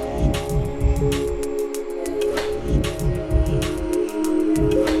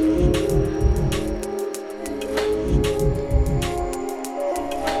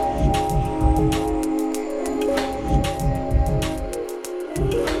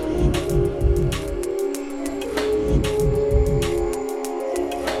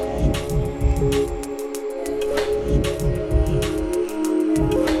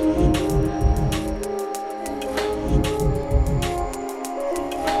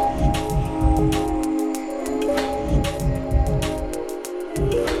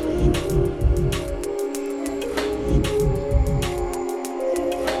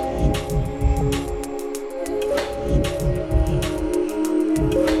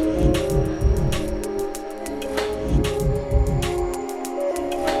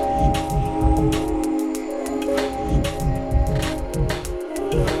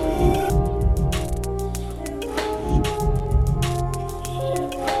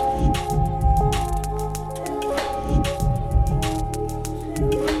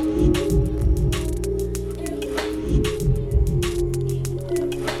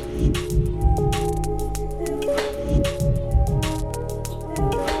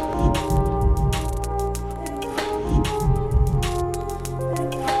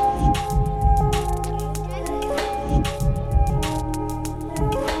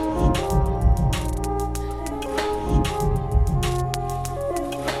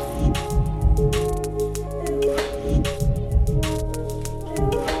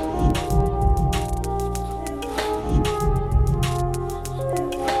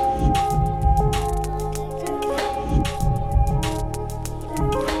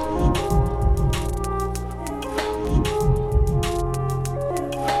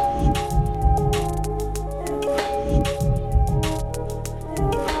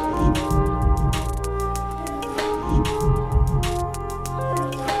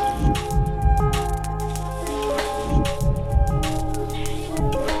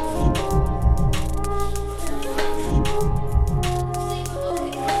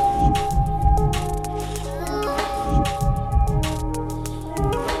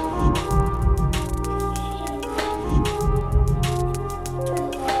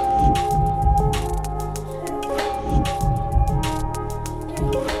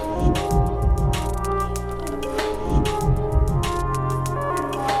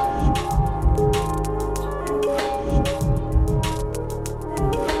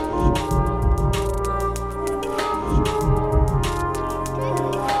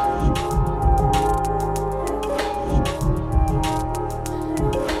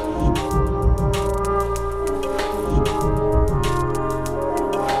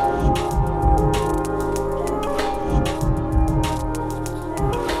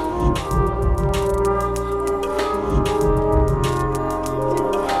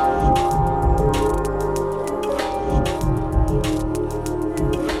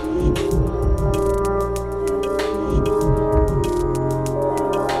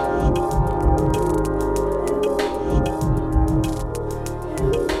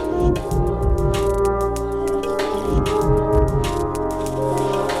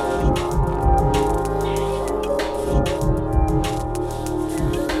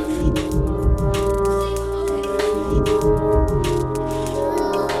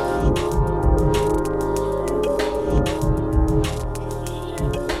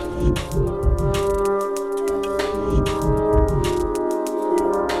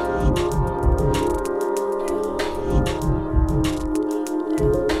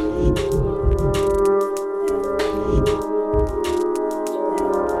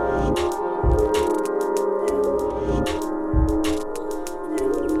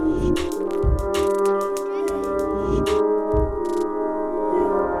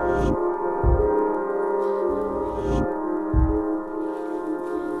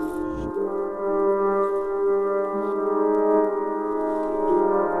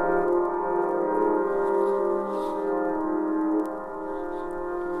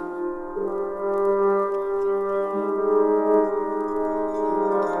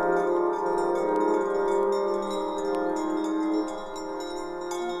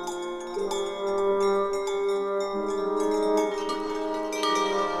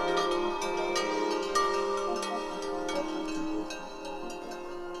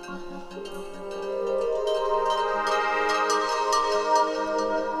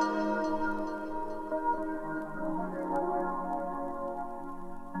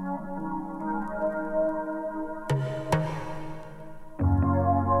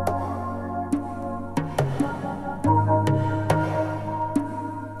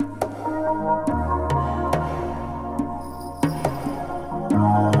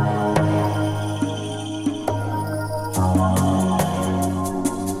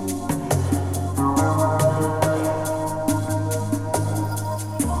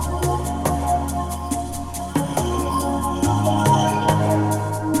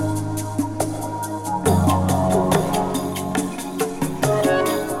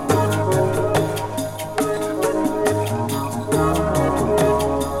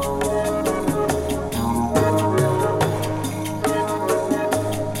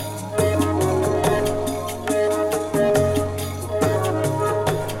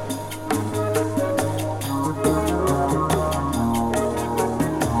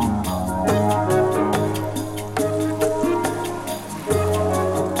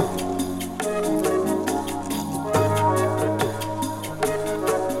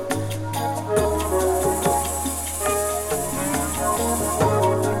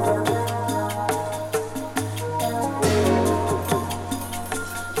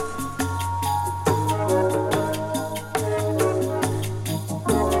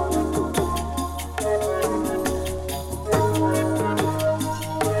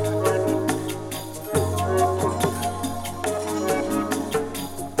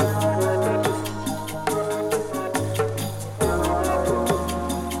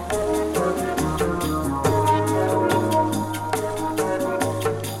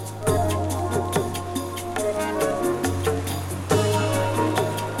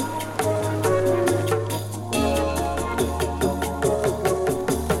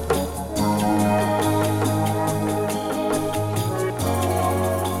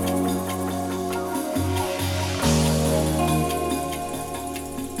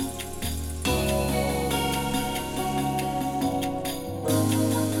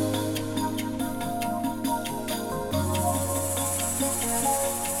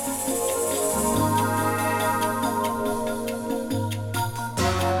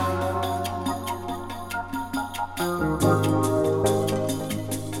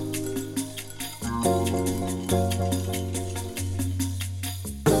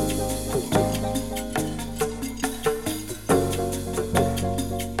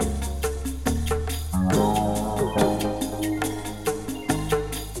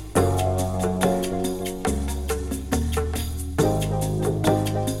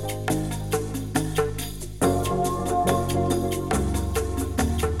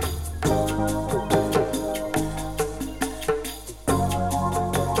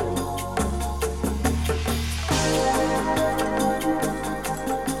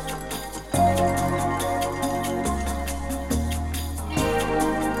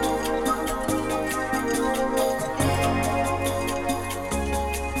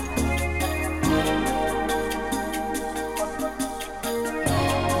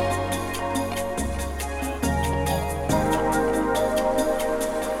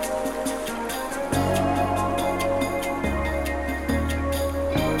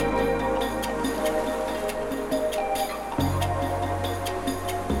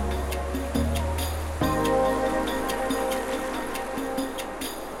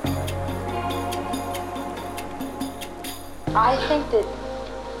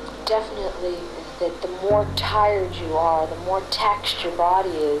 definitely that the more tired you are, the more taxed your body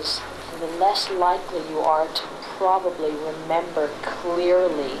is, the less likely you are to probably remember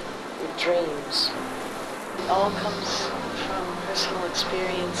clearly your dreams. It all comes from personal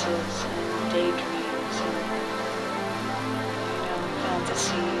experiences and daydreams and,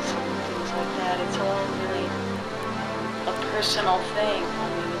 fantasies and things like that. It's all really a personal thing. I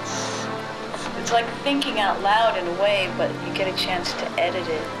mean, it's like thinking out loud in a way, but you get a chance to edit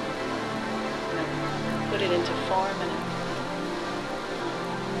it, put it into form and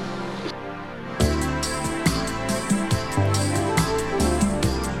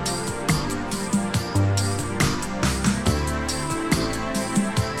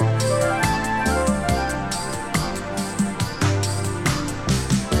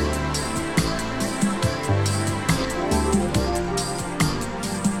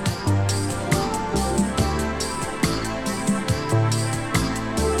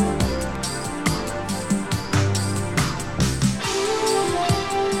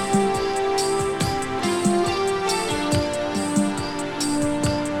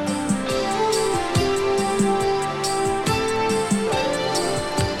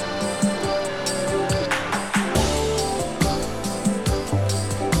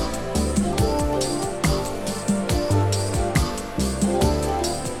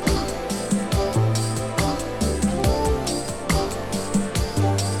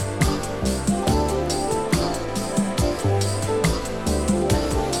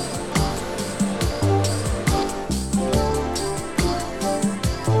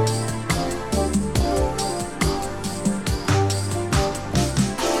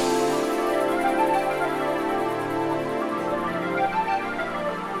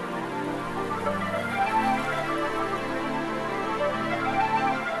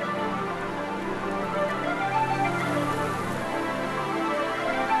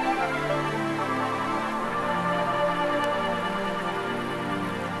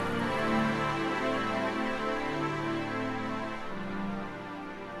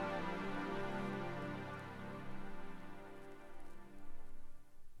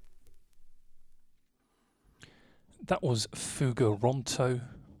That was Fugaronto,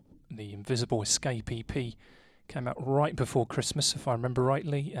 the Invisible Escape EP. Came out right before Christmas, if I remember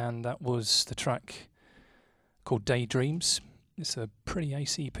rightly, and that was the track called Daydreams. It's a pretty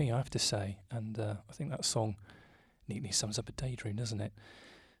ace EP, I have to say, and I think that song neatly sums up a daydream, doesn't it?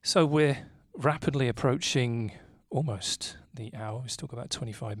 So we're rapidly approaching almost the hour. We've still got about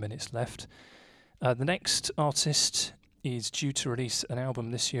 25 minutes left. The next artist is due to release an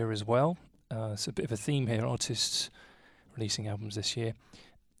album this year as well. It's a bit of a theme here, artists releasing albums this year.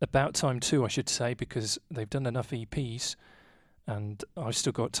 About time too, I should say, because they've done enough EPs and I've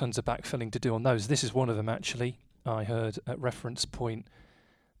still got tons of backfilling to do on those. This is one of them, actually. I heard at Reference Point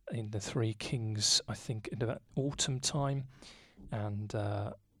in the Three Kings, I think in about autumn time, and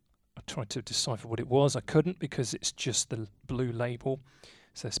I tried to decipher what it was. I couldn't because it's just the blue label,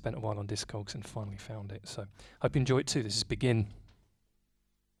 so I spent a while on Discogs and finally found it. So hope you enjoy it too. This is Begin.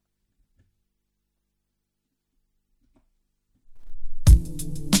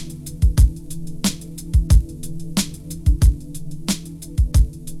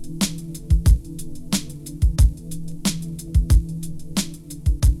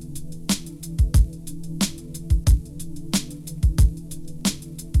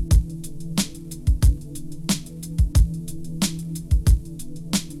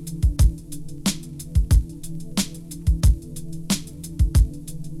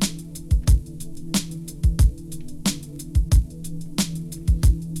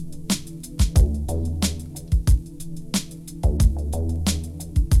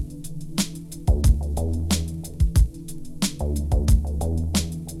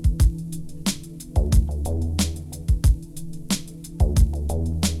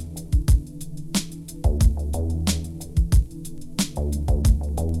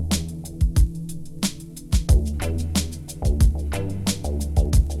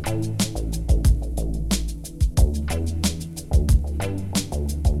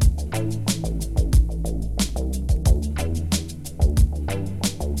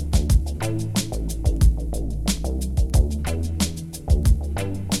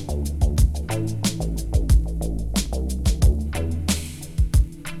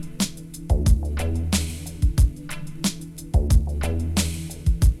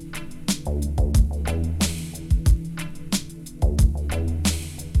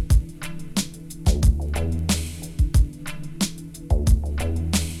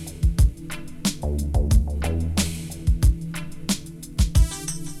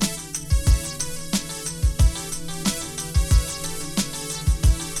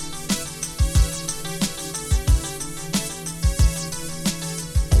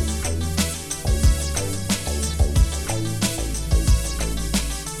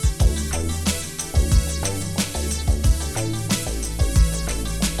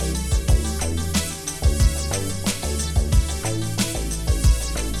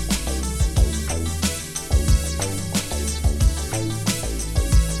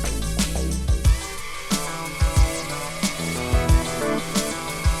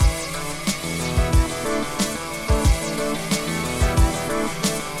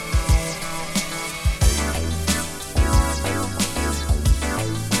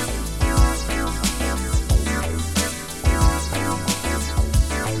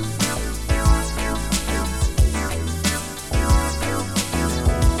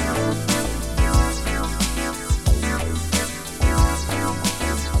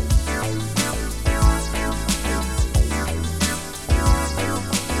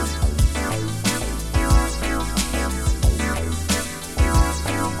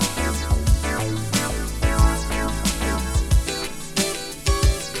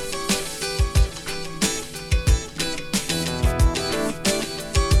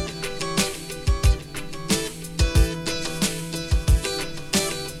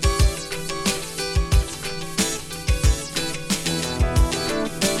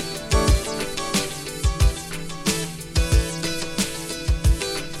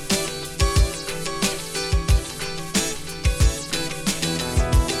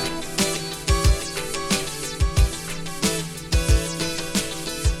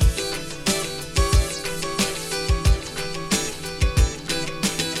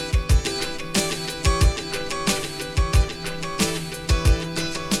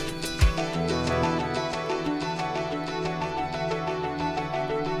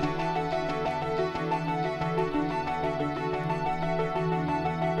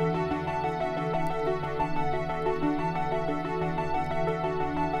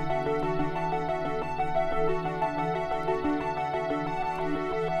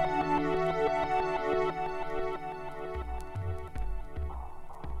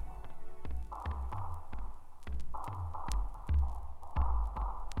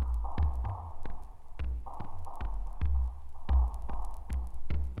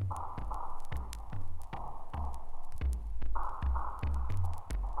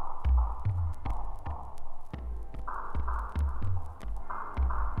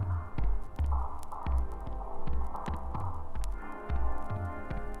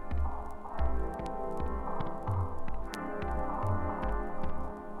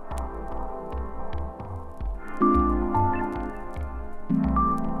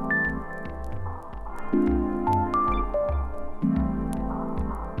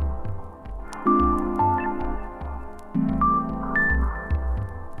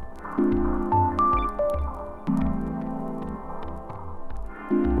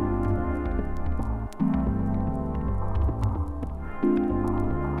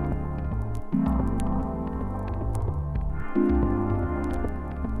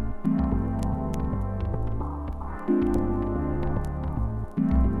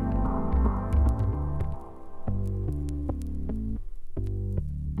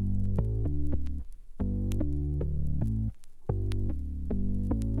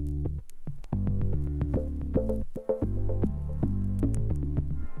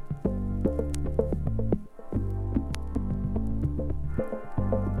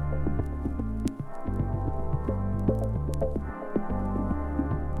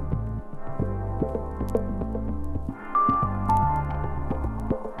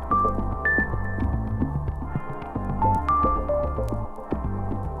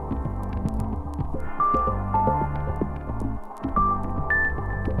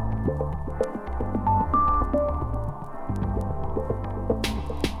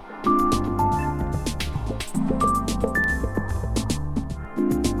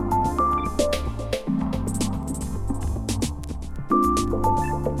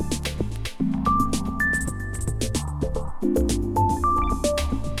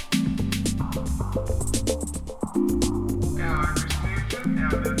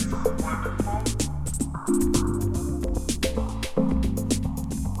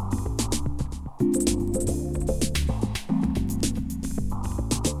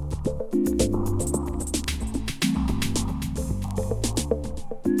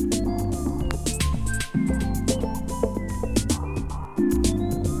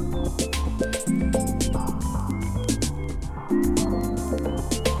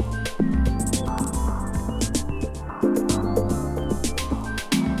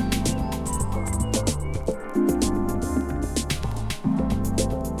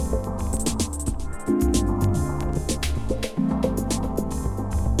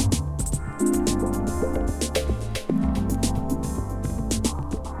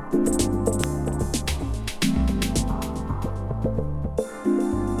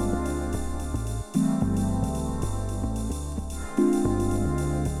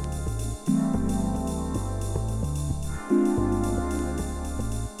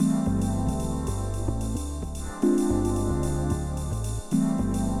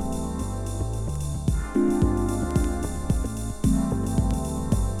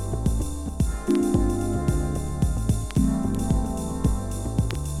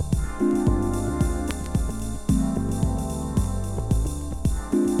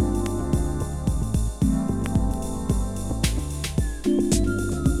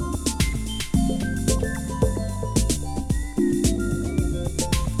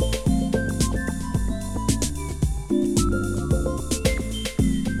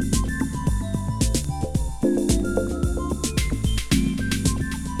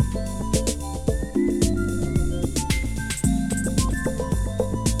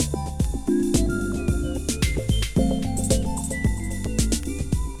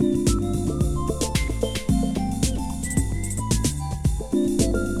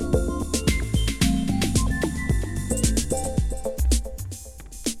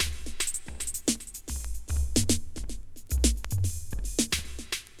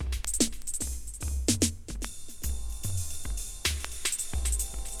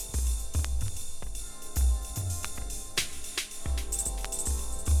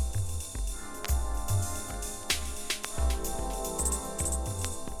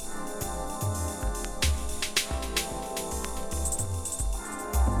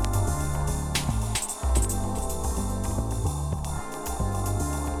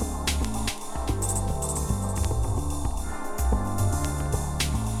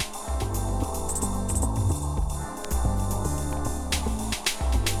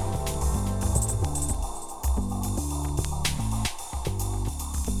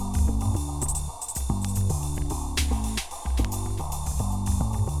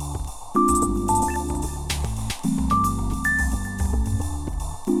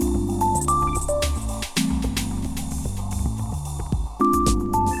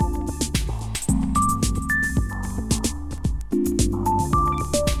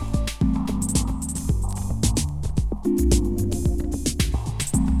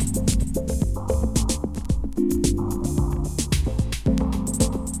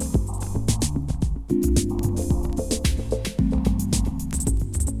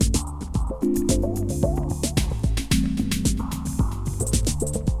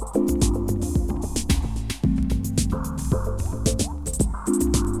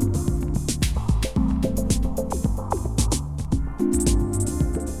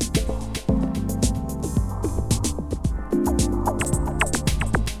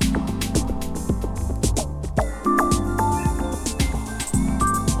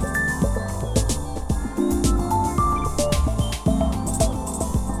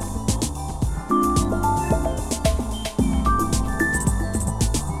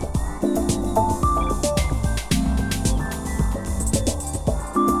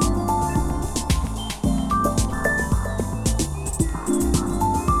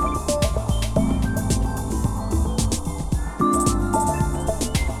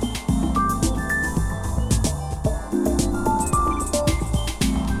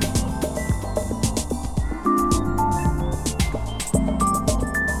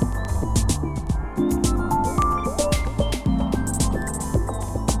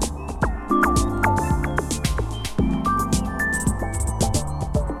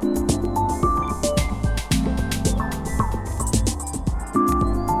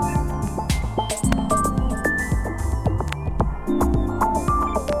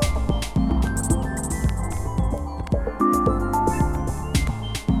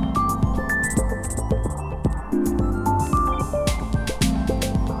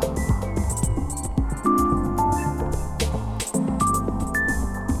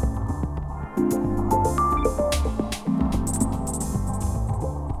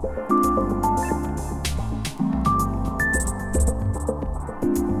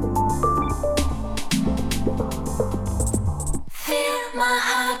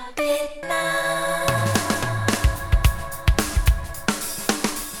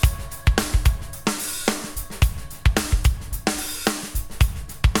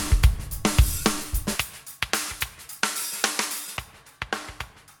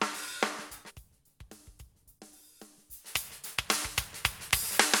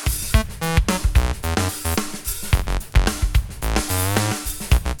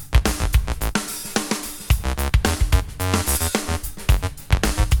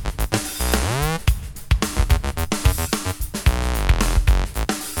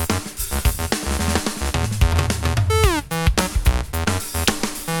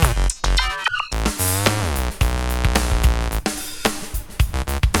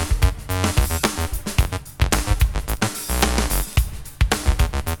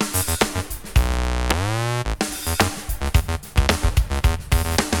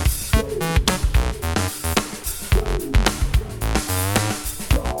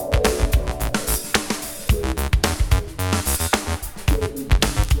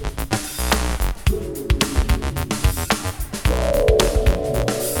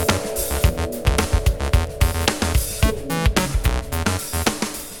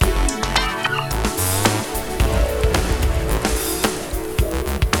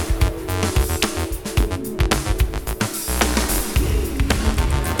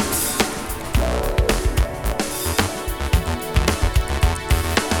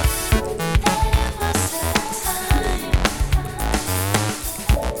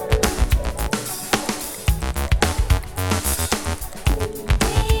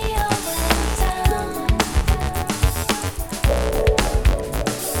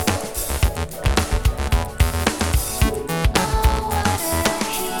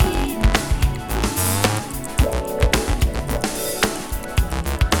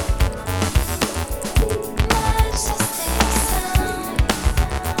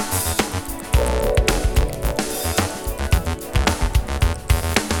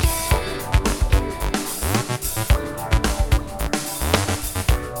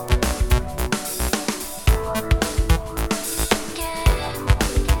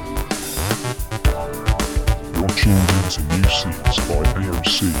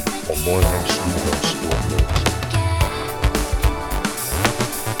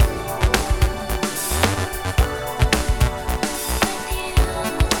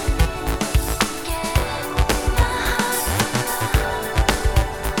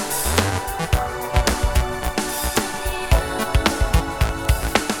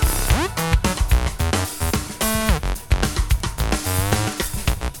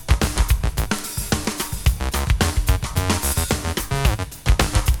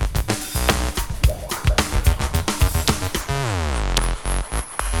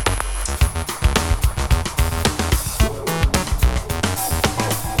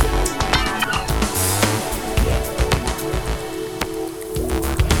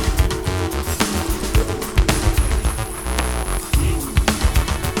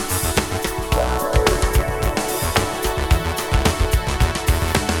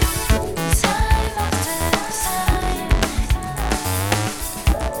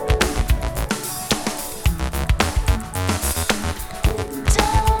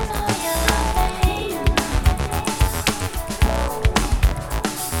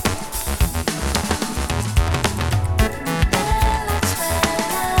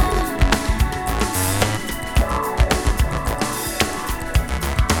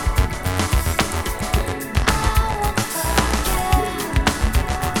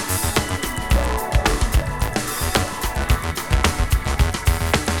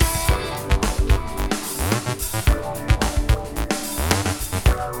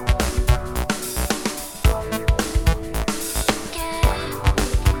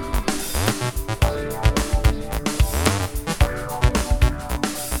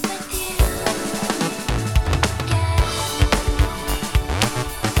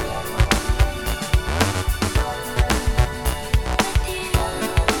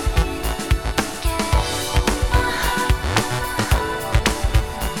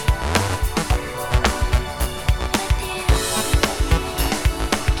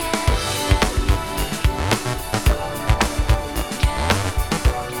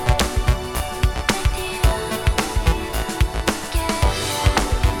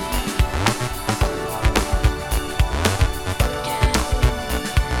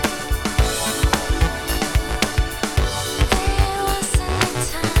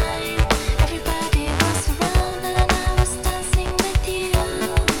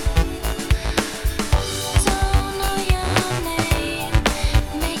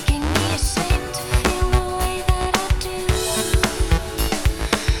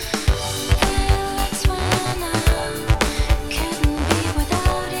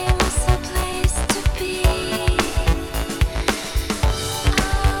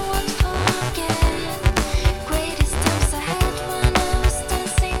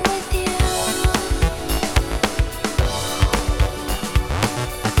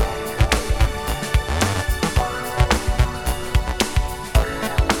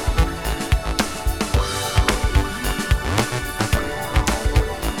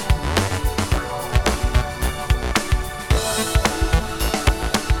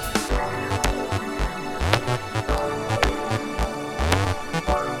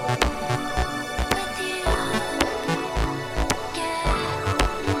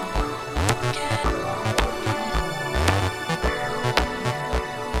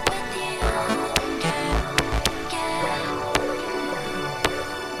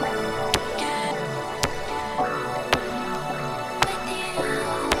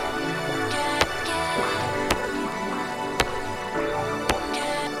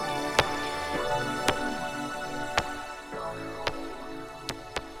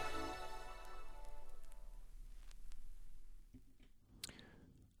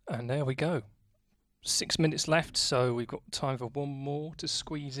 And there we go. 6 minutes left, so we've got time for one more to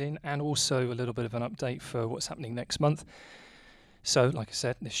squeeze in, and also a little bit of an update for what's happening next month. So, like I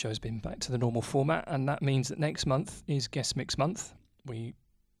said, this show's been back to the normal format, and that means that next month is Guest Mix Month. We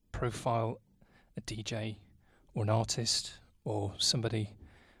profile a DJ or an artist or somebody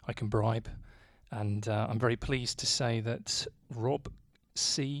I can bribe, and I'm very pleased to say that Rob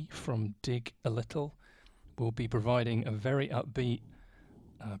C from Dig a Little will be providing a very upbeat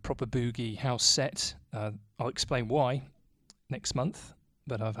proper boogie house set. I'll explain why next month,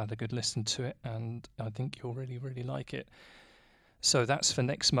 but I've had a good listen to it and I think you'll really, really like it. So that's for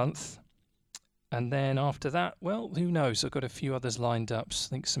next month. And then after that, well, who knows? I've got a few others lined up. I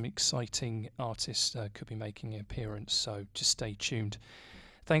think some exciting artists could be making an appearance, so just stay tuned.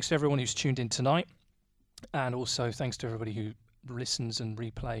 Thanks to everyone who's tuned in tonight, and also thanks to everybody who listens and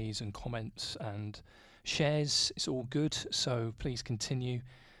replays and comments and shares. It's all good, so please continue.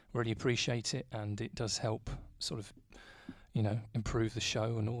 Really appreciate it, and it does help sort of, improve the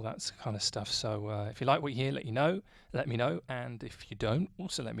show and all that kind of stuff. So if you like what you hear, let me know, and if you don't,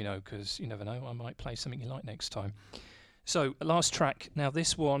 also let me know, because you never know, I might play something you like next time. So last track. Now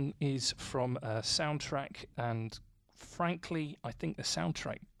this one is from a soundtrack, and frankly I think the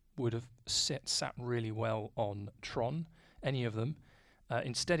soundtrack would have sat really well on Tron, any of them.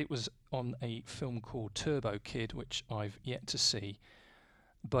 Instead it was on a film called Turbo Kid, which I've yet to see.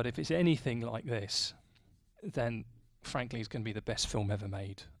 But if it's anything like this, then frankly it's going to be the best film ever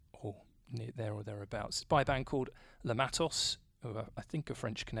made, or near there or thereabouts. It's by a band called Le Matos, who are, I think, are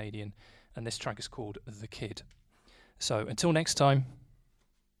French-Canadian, and this track is called The Kid. So until next time,